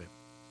hear of him.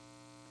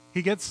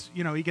 He gets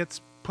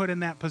put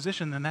in that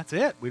position, and that's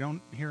it. We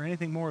don't hear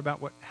anything more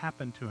about what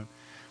happened to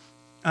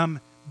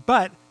him.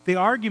 But the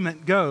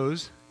argument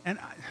goes, and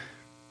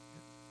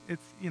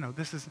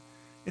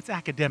it's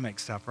academic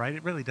stuff, right?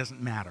 It really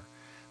doesn't matter.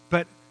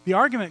 But the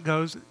argument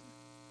goes,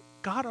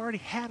 God already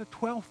had a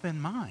 12th in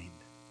mind.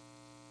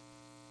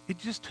 It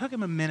just took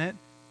him a minute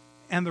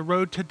and the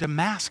road to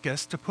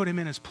Damascus to put him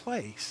in his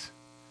place.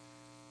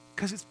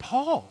 Because it's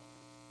Paul.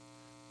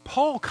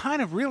 Paul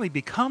kind of really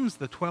becomes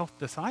the 12th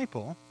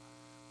disciple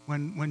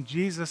when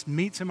Jesus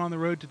meets him on the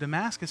road to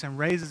Damascus and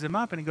raises him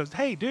up and he goes,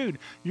 hey, dude,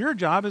 your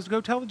job is to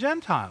go tell the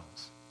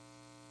Gentiles.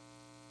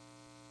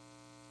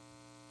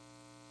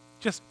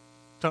 Just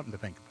something to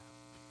think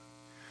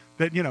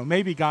about. That,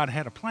 maybe God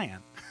had a plan.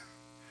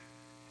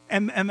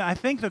 And I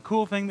think the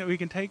cool thing that we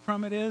can take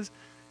from it is,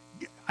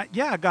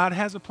 yeah, God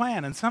has a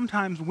plan. And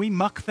sometimes we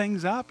muck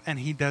things up and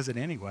he does it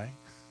anyway.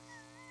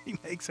 He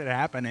makes it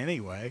happen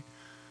anyway.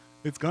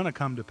 It's going to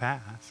come to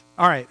pass.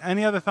 All right,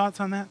 any other thoughts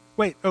on that?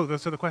 Wait, so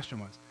the question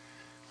was,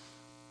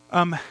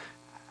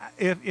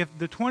 if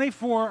the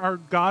 24 are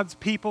God's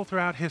people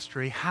throughout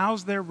history,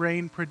 how's their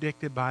reign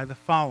predicted by the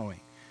following?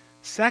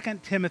 2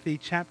 Timothy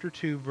chapter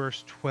 2,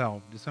 verse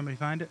 12. Did somebody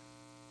find it?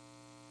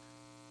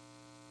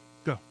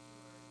 Go.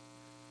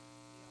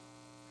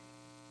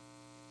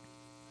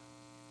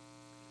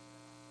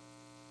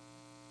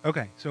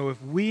 Okay, so if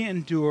we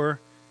endure,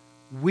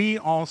 we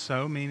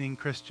also, meaning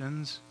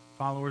Christians,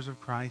 followers of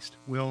Christ,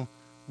 will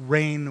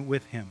reign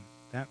with him.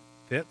 That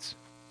fits.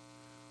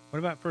 What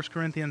about 1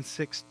 Corinthians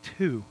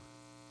 6:2?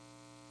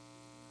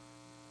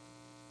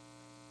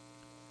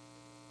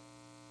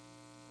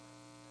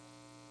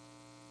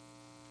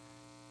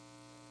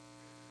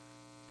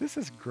 This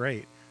is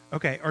great.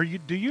 Okay,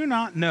 do you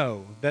not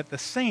know that the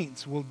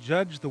saints will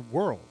judge the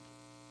world?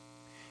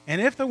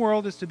 And if the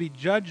world is to be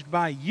judged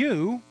by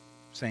you,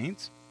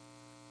 saints,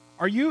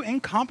 are you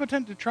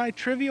incompetent to try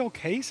trivial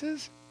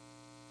cases?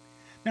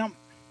 Now,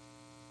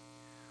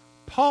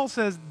 Paul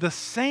says the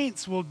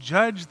saints will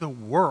judge the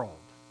world.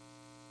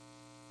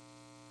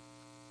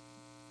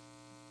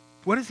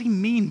 What does he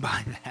mean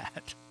by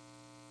that?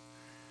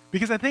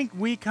 Because I think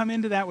we come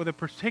into that with a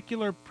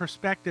particular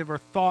perspective or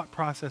thought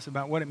process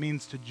about what it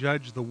means to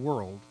judge the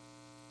world,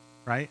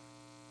 right?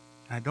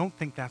 And I don't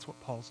think that's what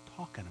Paul's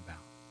talking about.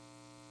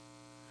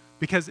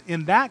 Because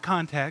in that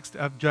context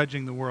of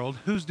judging the world,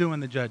 who's doing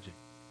the judging?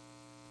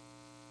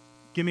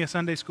 Give me a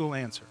Sunday school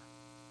answer.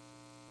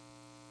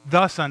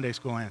 The Sunday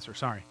school answer,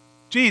 sorry.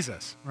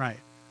 Jesus, right.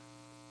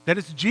 That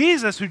it's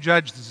Jesus who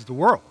judges the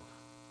world,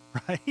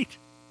 right?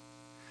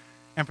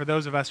 And for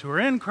those of us who are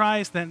in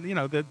Christ, then,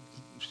 the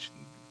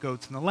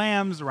goats and the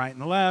lambs, the right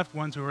and the left,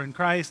 ones who are in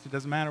Christ, it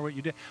doesn't matter what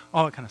you did,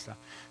 all that kind of stuff.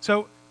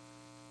 So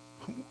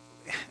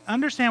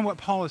understand what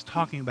Paul is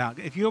talking about.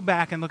 If you go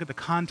back and look at the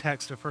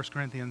context of 1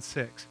 Corinthians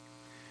 6,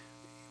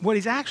 what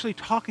he's actually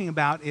talking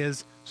about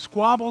is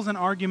squabbles and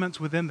arguments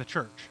within the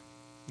church,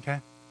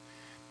 okay?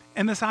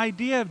 And this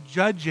idea of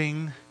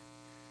judging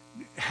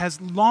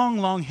has long,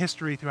 long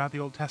history throughout the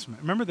Old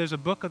Testament. Remember, there's a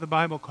book of the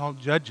Bible called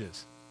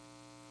Judges.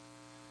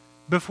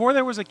 Before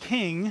there was a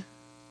king,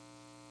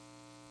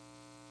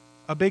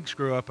 a big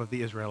screw-up of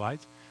the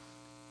Israelites,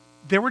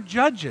 there were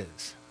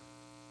judges.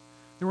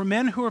 There were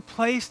men who were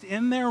placed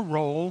in their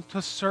role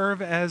to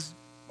serve as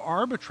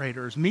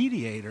arbitrators,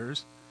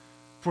 mediators,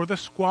 for the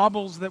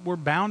squabbles that were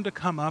bound to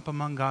come up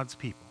among God's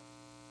people.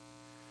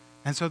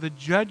 And so the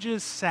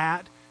judges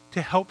sat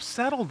to help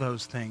settle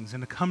those things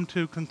and to come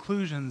to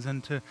conclusions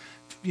and to,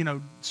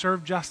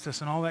 serve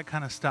justice and all that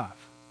kind of stuff.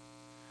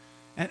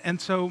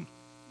 And so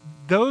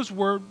those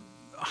were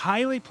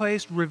highly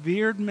placed,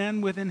 revered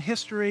men within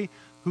history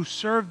who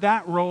served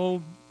that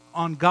role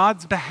on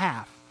God's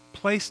behalf,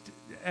 placed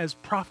as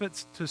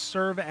prophets to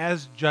serve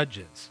as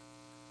judges.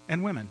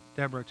 And women,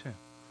 Deborah too.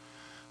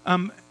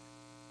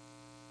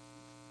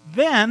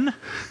 Then,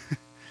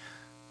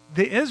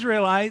 the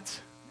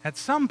Israelites, at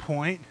some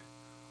point,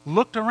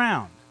 looked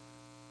around.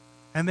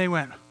 And they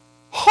went,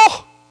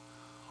 oh,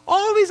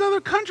 all these other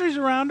countries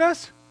around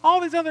us,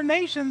 all these other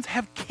nations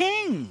have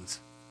kings.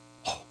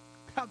 Oh,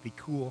 that'd be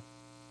cool.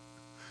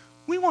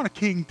 We want a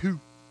king too.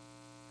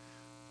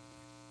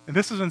 And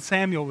this is when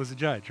Samuel was a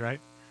judge,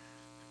 right?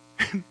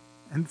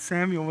 And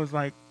Samuel was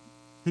like,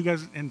 he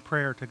goes in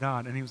prayer to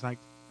God, and he was like,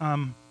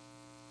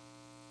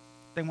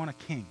 they want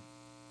a king.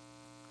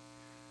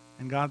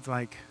 And God's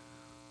like,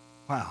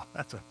 wow,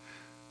 that's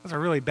a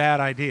really bad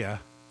idea.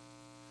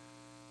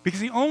 Because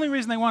the only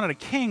reason they wanted a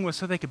king was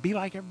so they could be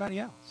like everybody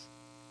else.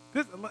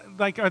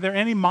 Are there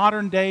any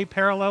modern day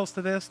parallels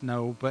to this?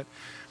 No, but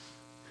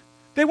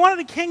they wanted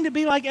a king to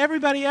be like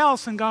everybody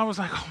else, and God was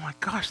like, oh my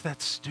gosh,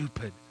 that's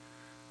stupid.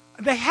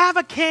 They have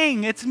a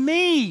king, it's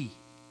me.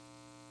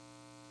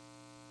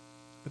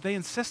 But they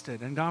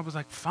insisted, and God was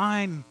like,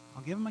 fine,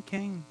 I'll give them a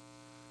king.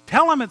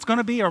 Tell them it's going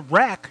to be a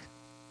wreck.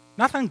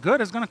 Nothing good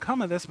is going to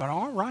come of this, but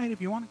all right,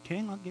 if you want a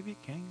king, I'll give you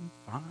a king.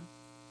 Fine.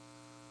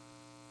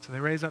 So they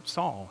raise up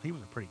Saul. He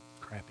was a pretty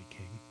crappy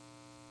king.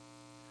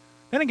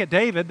 Then they get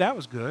David. That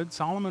was good.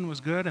 Solomon was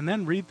good. And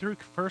then read through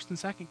 1st and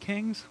 2nd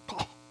Kings.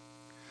 Oh,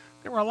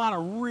 there were a lot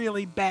of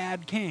really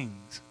bad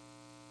kings.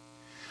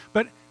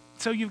 But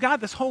so you've got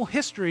this whole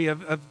history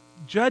of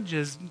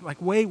judges like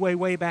way, way,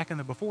 way back in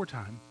the before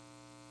time.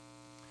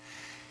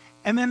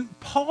 And then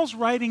Paul's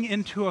writing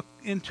into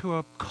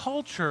a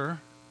culture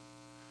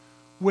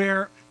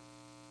where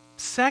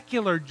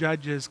secular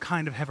judges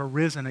kind of have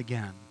arisen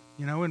again.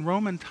 In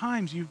Roman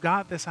times, you've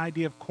got this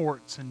idea of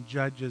courts and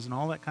judges and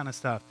all that kind of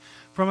stuff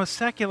from a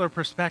secular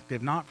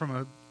perspective, not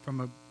from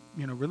a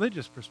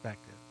religious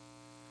perspective.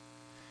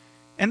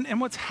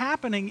 And what's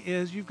happening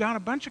is you've got a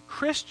bunch of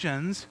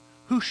Christians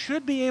who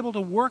should be able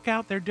to work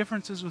out their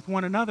differences with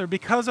one another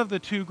because of the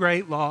two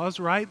great laws,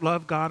 right?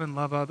 Love God and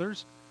love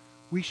others.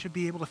 We should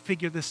be able to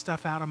figure this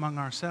stuff out among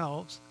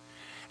ourselves.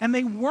 And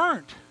they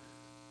weren't.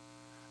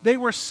 They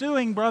were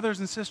suing brothers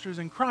and sisters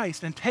in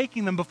Christ and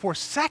taking them before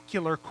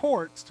secular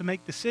courts to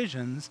make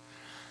decisions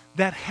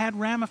that had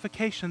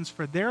ramifications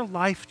for their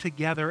life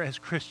together as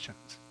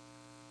Christians.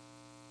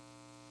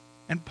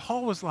 And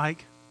Paul was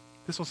like,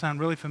 this will sound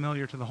really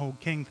familiar to the whole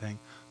king thing.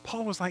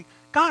 Paul was like,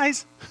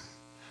 guys,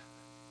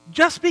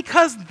 just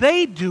because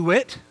they do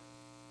it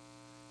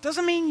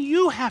doesn't mean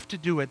you have to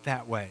do it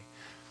that way.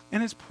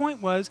 And his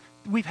point was,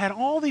 we've had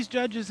all these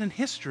judges in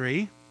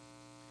history,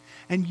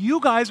 and you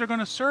guys are going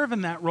to serve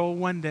in that role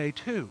one day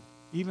too.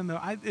 Even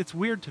though it's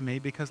weird to me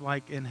because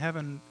like in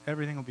heaven,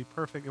 everything will be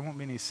perfect. There won't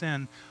be any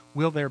sin.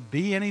 Will there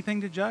be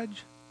anything to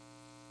judge?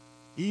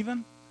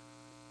 Even?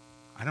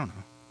 I don't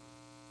know.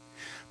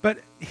 But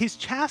he's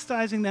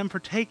chastising them for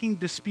taking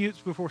disputes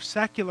before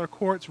secular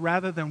courts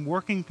rather than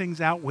working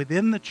things out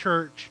within the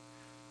church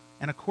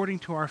and according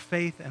to our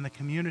faith and the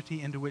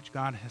community into which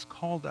God has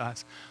called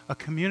us, a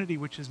community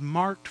which is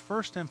marked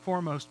first and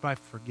foremost by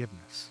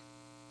forgiveness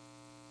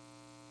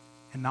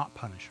and not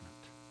punishment.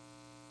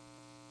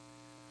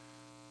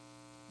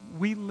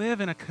 We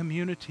live in a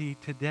community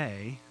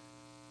today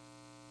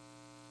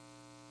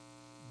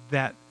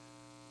that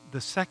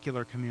the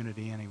secular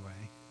community anyway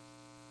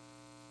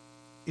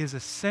is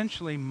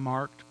essentially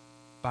marked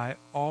by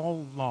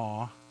all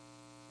law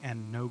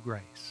and no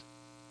grace.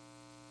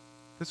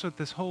 That's what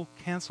this whole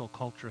cancel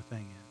culture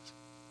thing is,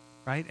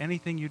 right?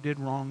 Anything you did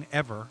wrong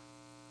ever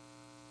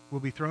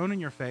will be thrown in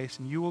your face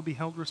and you will be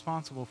held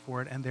responsible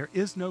for it, and there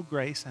is no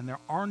grace and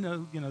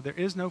there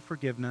is no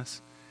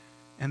forgiveness,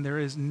 and there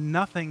is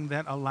nothing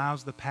that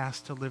allows the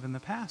past to live in the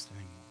past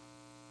anymore.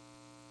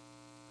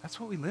 That's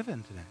what we live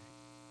in today.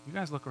 You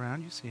guys look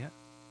around, you see it.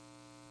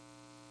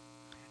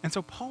 And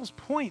so Paul's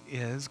point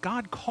is,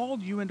 God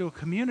called you into a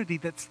community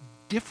that's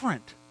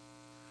different,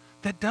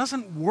 that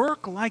doesn't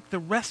work like the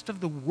rest of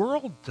the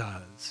world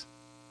does.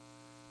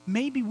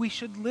 Maybe we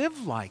should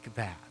live like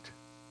that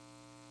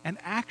and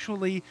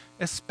actually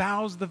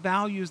espouse the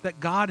values that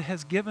God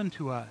has given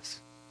to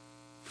us.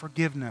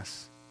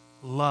 Forgiveness,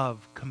 love,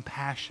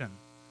 compassion.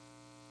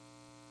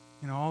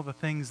 You know, all the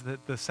things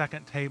that the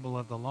second table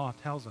of the law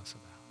tells us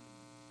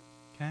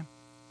about. Okay?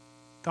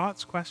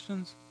 Thoughts,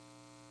 questions?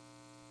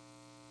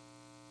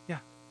 Yeah.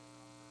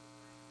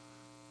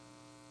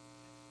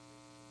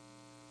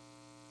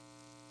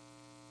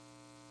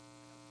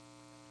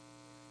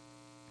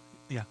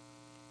 Yeah.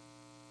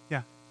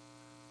 Yeah.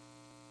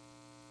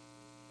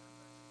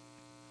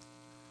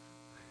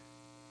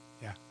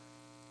 Yeah.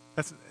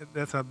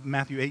 That's a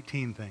Matthew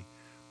 18 thing,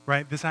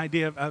 right? This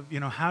idea of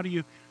how do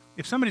you,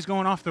 if somebody's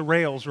going off the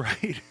rails,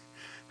 right,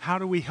 how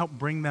do we help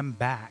bring them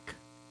back?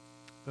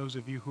 Those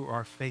of you who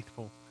are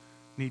faithful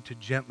need to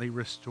gently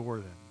restore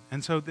them.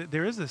 And so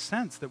there is a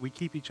sense that we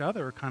keep each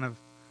other kind of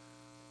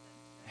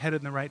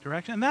headed in the right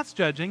direction. And that's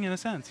judging in a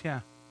sense,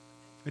 yeah.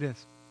 It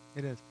is.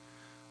 It is.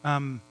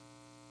 And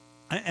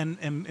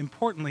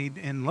importantly,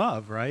 in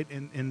love, right?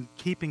 In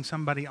keeping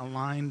somebody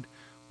aligned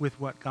with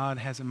what God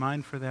has in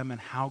mind for them and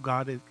how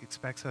God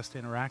expects us to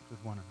interact with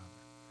one another.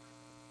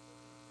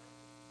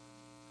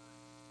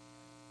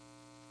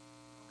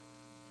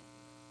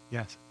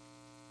 Yes.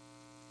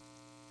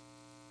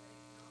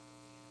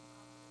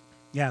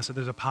 Yeah, so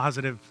there's a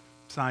positive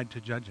side to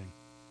judging.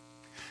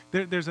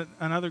 There's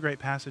another great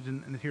passage,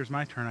 and here's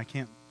my turn. I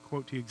can't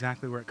quote to you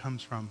exactly where it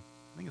comes from.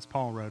 I think it's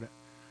Paul wrote it.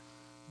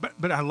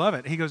 But I love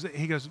it. He goes,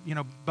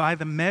 by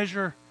the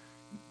measure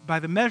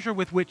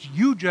with which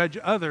you judge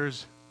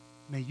others,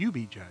 may you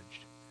be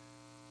judged.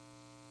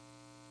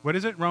 What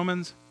is it?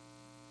 Romans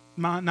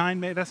 9,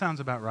 maybe? That sounds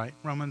about right.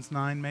 Romans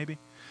 9, maybe.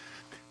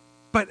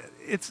 But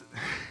it's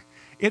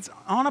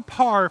on a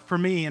par for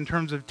me in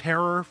terms of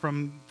terror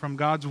from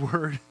God's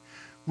word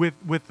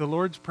with the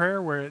Lord's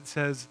Prayer, where it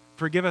says,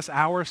 forgive us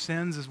our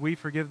sins as we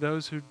forgive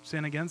those who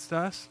sin against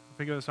us.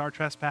 Forgive us our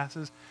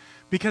trespasses.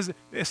 Because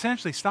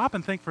essentially, stop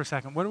and think for a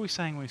second. What are we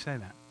saying when we say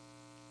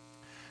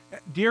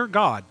that? Dear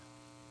God,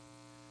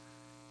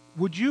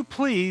 would you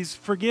please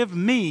forgive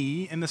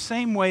me in the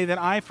same way that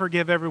I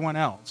forgive everyone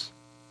else?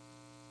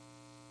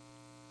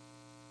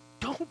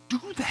 Don't do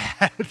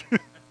that.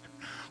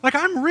 Like,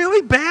 I'm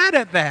really bad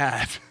at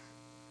that.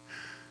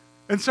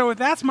 And so if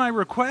that's my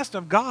request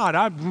of God,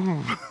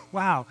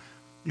 wow,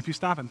 if you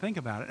stop and think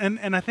about it.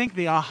 And I think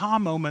the aha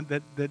moment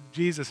that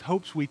Jesus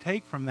hopes we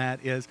take from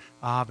that is,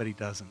 but he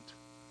doesn't.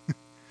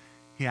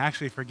 He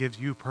actually forgives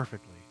you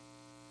perfectly,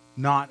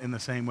 not in the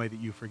same way that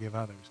you forgive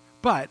others.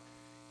 But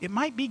it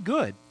might be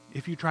good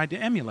if you tried to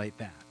emulate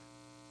that.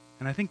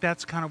 And I think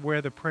that's kind of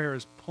where the prayer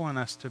is pulling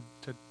us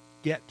to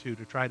get to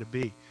try to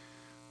be.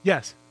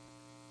 Yes?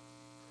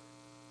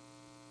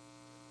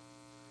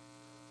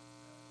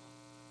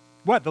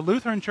 What, the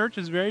Lutheran Church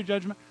is very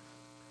judgmental?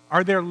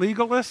 Are there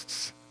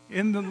legalists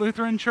in the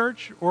Lutheran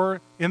Church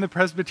or in the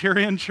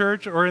Presbyterian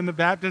Church or in the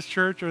Baptist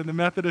Church or in the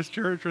Methodist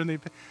Church or in the...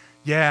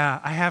 Yeah,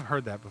 I have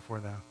heard that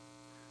before, though.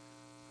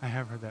 I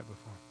have heard that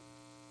before.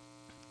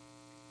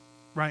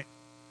 Right.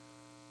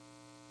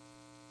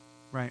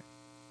 Right.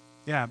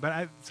 Yeah,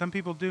 but some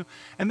people do.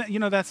 And,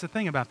 that's the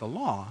thing about the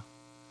law,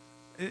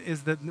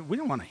 is that we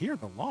don't want to hear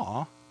the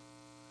law,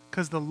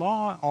 because the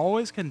law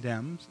always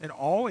condemns. It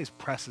always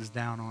presses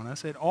down on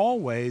us. It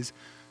always,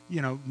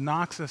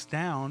 knocks us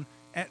down,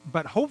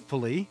 but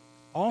hopefully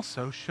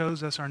also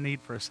shows us our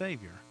need for a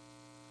Savior,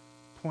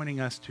 pointing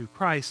us to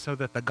Christ so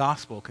that the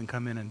gospel can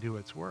come in and do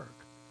its work.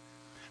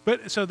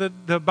 But so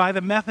by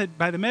the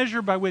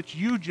measure by which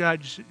you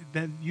judge,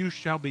 then you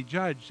shall be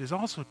judged is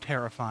also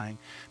terrifying,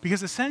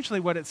 because essentially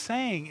what it's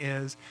saying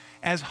is,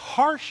 as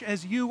harsh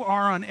as you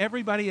are on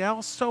everybody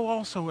else, so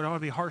also it ought to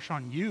be harsh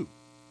on you.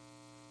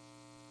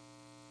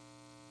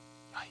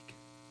 Like,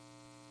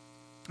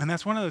 and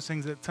that's one of those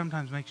things that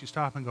sometimes makes you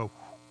stop and go,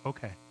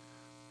 okay,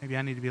 maybe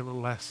I need to be a little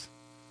less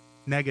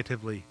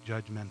negatively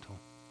judgmental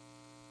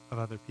of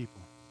other people,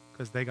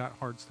 because they got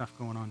hard stuff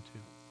going on too.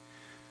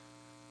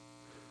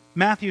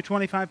 Matthew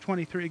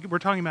 25:23, we're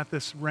talking about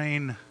this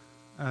rain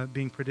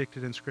being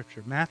predicted in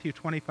Scripture. Matthew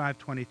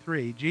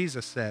 25:23,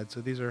 Jesus said,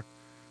 so these are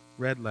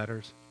red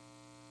letters,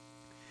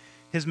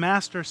 his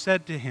master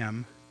said to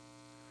him,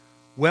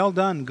 "Well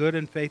done, good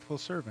and faithful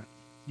servant.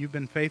 You've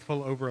been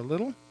faithful over a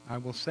little, I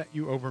will set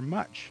you over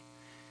much.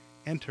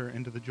 Enter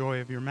into the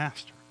joy of your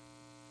master."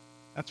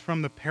 That's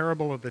from the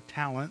parable of the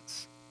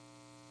talents.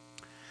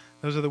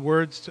 Those are the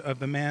words of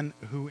the man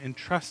who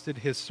entrusted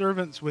his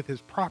servants with his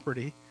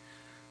property,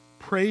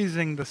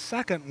 praising the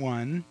second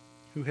one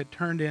who had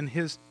turned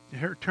his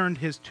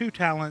 2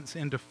 talents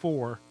into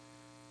 4,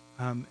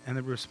 and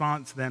the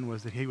response then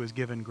was that he was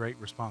given great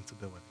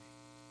responsibility.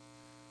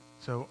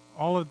 So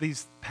all of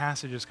these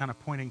passages kind of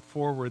pointing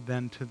forward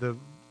then to the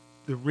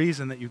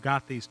reason that you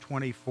got these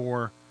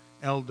 24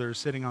 elders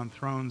sitting on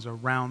thrones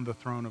around the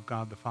throne of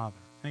God the Father.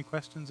 Any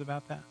questions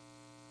about that?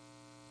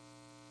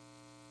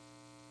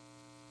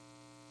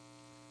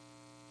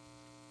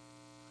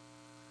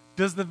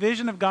 Does the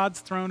vision of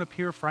God's throne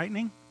appear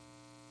frightening,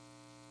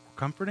 or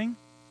comforting,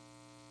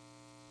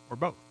 or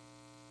both?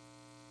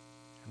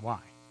 And why?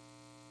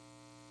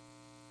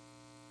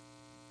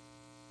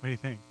 What do you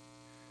think?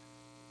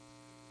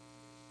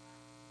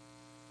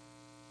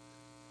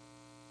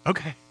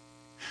 Okay.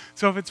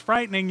 So if it's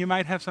frightening, you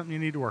might have something you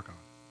need to work on.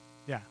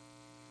 Yeah.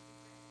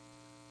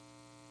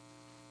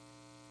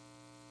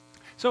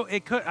 So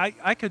it could,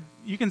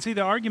 you can see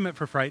the argument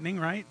for frightening,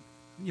 right?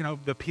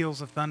 The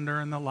peals of thunder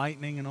and the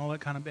lightning and all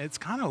that kind of, it's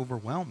kind of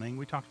overwhelming.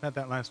 We talked about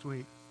that last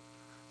week.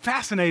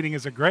 Fascinating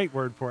is a great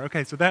word for it.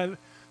 Okay, so that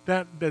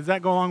does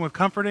that go along with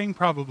comforting?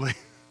 Probably.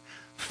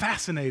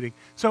 Fascinating.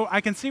 So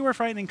I can see where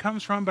frightening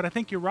comes from, but I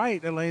think you're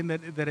right, Elaine,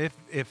 that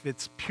if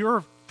it's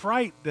pure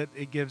fright that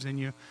it gives in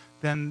you,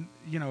 then,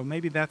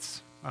 maybe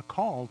that's a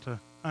call to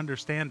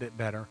understand it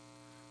better.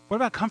 What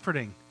about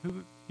comforting?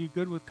 You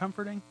good with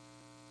comforting?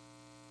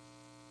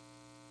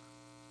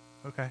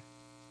 Okay.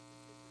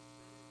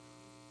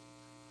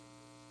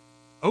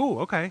 Oh,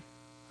 okay.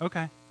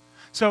 Okay.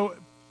 So,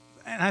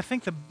 and I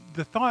think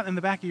the thought in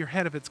the back of your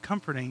head, if it's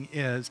comforting,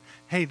 is,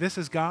 hey, this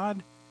is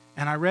God,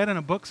 and I read in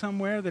a book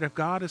somewhere that if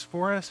God is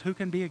for us, who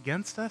can be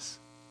against us?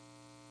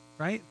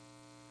 Right?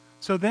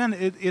 So then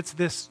it's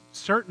this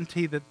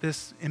certainty that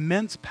this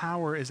immense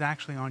power is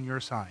actually on your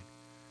side,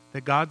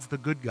 that God's the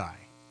good guy,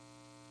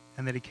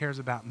 and that he cares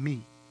about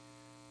me,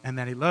 and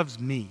that he loves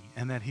me,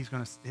 and that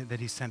that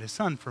he sent his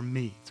son for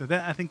me. So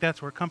I think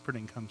that's where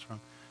comforting comes from.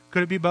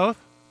 Could it be both?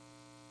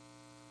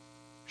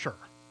 Sure.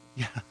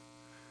 Yeah.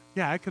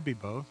 Yeah, it could be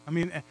both. I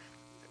mean,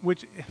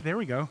 there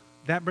we go.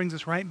 That brings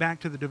us right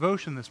back to the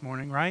devotion this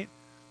morning, right?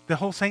 The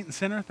whole saint and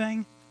sinner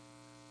thing.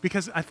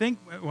 Because I think,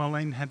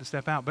 Elaine had to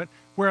step out, but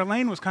where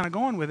Elaine was kind of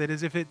going with it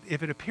is if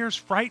it appears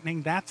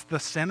frightening, that's the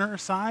sinner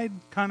side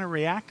kind of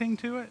reacting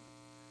to it.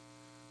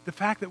 The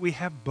fact that we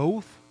have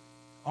both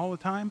all the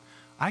time,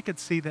 I could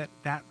see that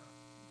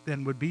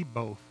then would be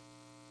both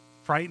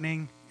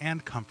frightening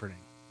and comforting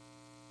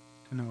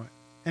to know it.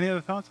 Any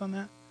other thoughts on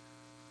that?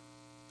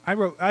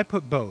 I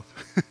put both.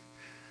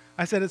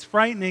 I said it's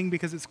frightening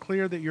because it's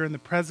clear that you're in the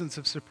presence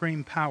of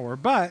supreme power,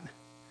 but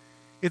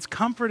it's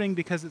comforting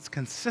because it's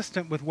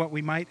consistent with what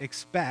we might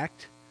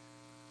expect,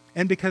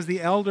 and because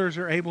the elders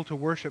are able to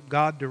worship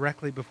God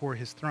directly before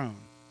his throne.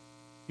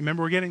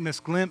 Remember, we're getting this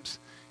glimpse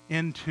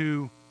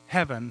into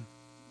heaven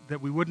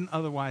that we wouldn't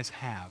otherwise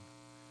have.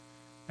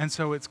 And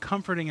so it's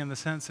comforting in the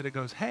sense that it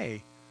goes,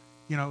 hey,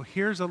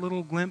 here's a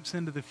little glimpse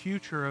into the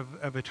future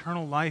of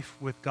eternal life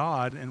with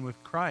God and with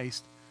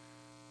Christ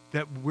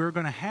that we're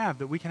going to have,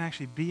 that we can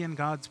actually be in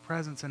God's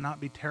presence and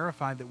not be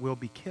terrified that we'll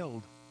be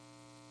killed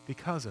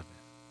because of it.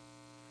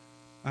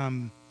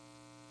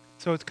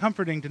 So it's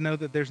comforting to know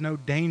that there's no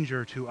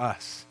danger to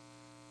us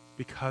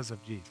because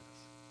of Jesus.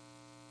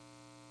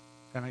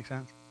 That make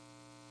sense?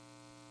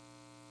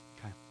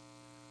 Okay.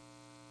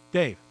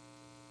 Dave.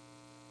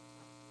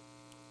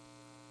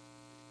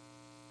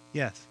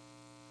 Yes.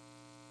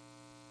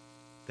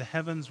 The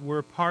heavens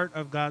were part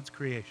of God's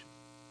creation.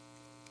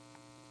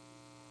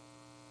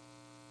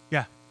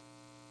 Yeah.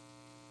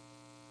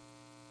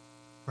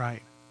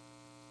 Right.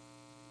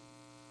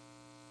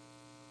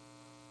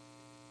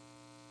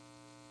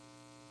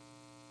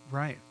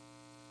 Right.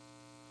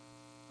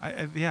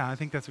 Yeah, I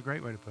think that's a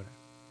great way to put it.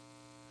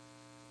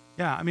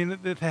 Yeah, I mean,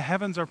 the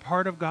heavens are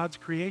part of God's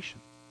creation.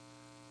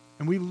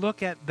 And we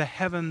look at the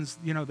heavens,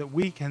 that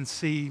we can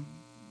see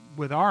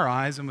with our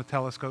eyes and with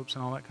telescopes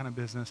and all that kind of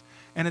business,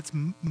 and it's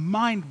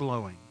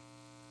mind-blowing.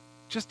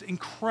 Just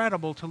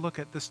incredible to look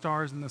at the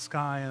stars in the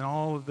sky and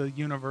all of the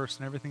universe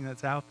and everything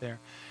that's out there.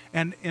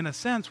 And in a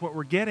sense, what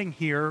we're getting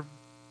here,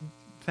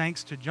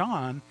 thanks to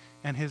John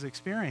and his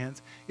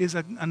experience, is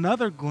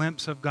another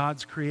glimpse of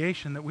God's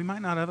creation that we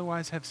might not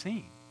otherwise have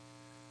seen.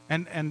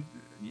 And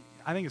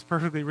I think it's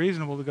perfectly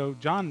reasonable to go,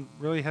 John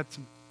really had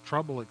some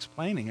trouble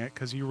explaining it,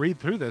 because you read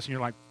through this and you're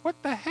like, what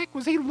the heck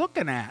was he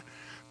looking at?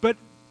 But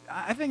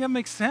I think that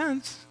makes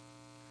sense.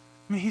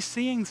 I mean, he's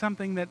seeing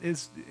something that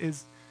is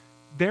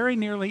very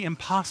nearly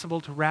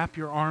impossible to wrap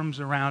your arms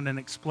around and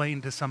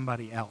explain to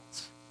somebody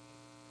else.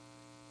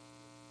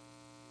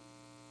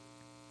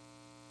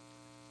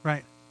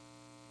 Right.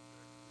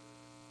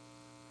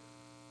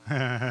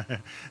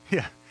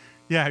 Yeah.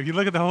 Yeah, if you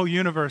look at the whole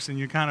universe and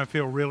you kind of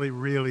feel really,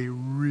 really,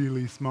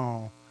 really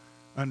small,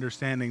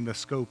 understanding the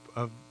scope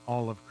of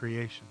all of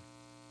creation.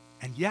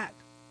 And yet,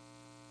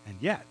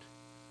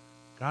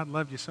 God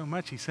loved you so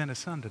much, he sent his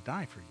son to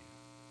die for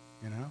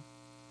you,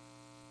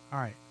 All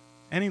right.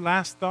 Any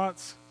last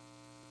thoughts?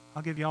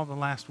 I'll give you all the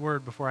last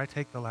word before I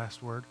take the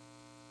last word.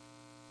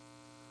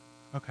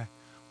 Okay.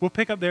 We'll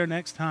pick up there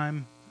next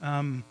time.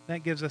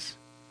 That gives us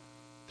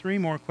 3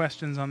 more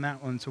questions on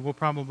that one, so we'll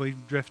probably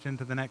drift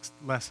into the next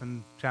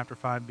lesson, chapter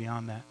 5,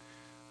 beyond that.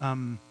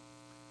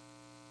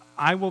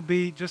 I will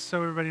be, just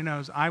so everybody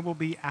knows, I will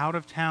be out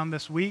of town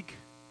this week.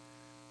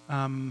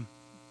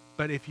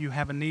 But if you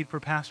have a need for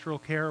pastoral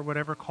care or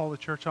whatever, call the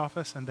church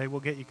office and they will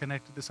get you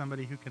connected to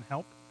somebody who can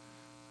help.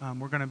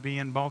 We're going to be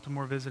in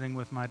Baltimore visiting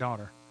with my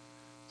daughter.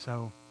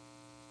 So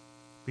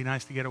be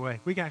nice to get away.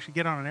 We can actually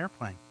get on an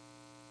airplane,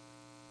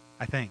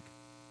 I think.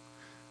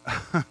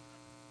 All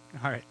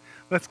right.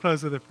 Let's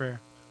close with a prayer.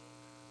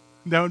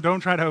 Don't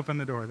try to open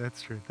the door.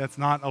 That's true. That's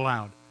not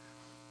allowed.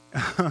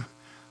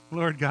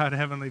 Lord God,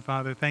 Heavenly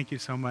Father, thank you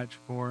so much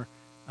for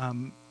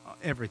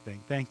everything.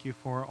 Thank you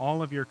for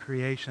all of your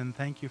creation.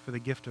 Thank you for the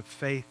gift of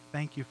faith.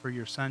 Thank you for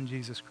your Son,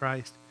 Jesus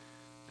Christ.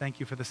 Thank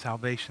you for the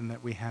salvation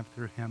that we have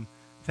through him.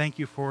 Thank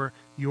you for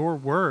your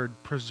word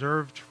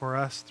preserved for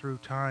us through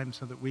time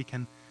so that we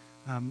can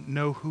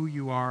know who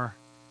you are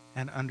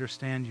and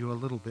understand you a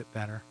little bit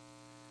better.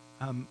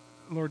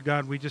 Lord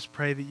God, we just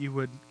pray that you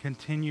would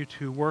continue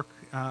to work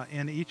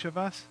in each of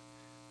us,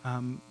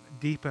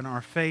 deepen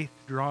our faith,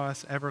 draw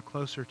us ever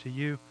closer to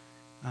you,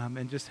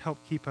 and just help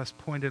keep us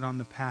pointed on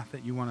the path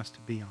that you want us to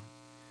be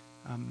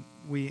on.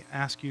 We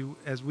ask you,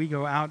 as we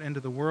go out into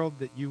the world,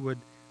 that you would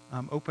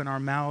open our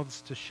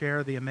mouths to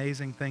share the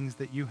amazing things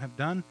that you have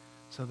done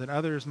so that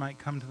others might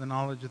come to the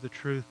knowledge of the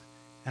truth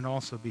and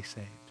also be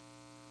saved.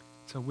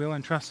 So we'll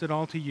entrust it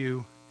all to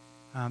you,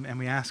 and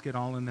we ask it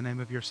all in the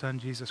name of your Son,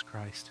 Jesus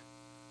Christ.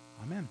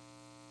 Amen.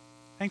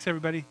 Thanks,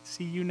 everybody.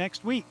 See you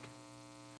next week.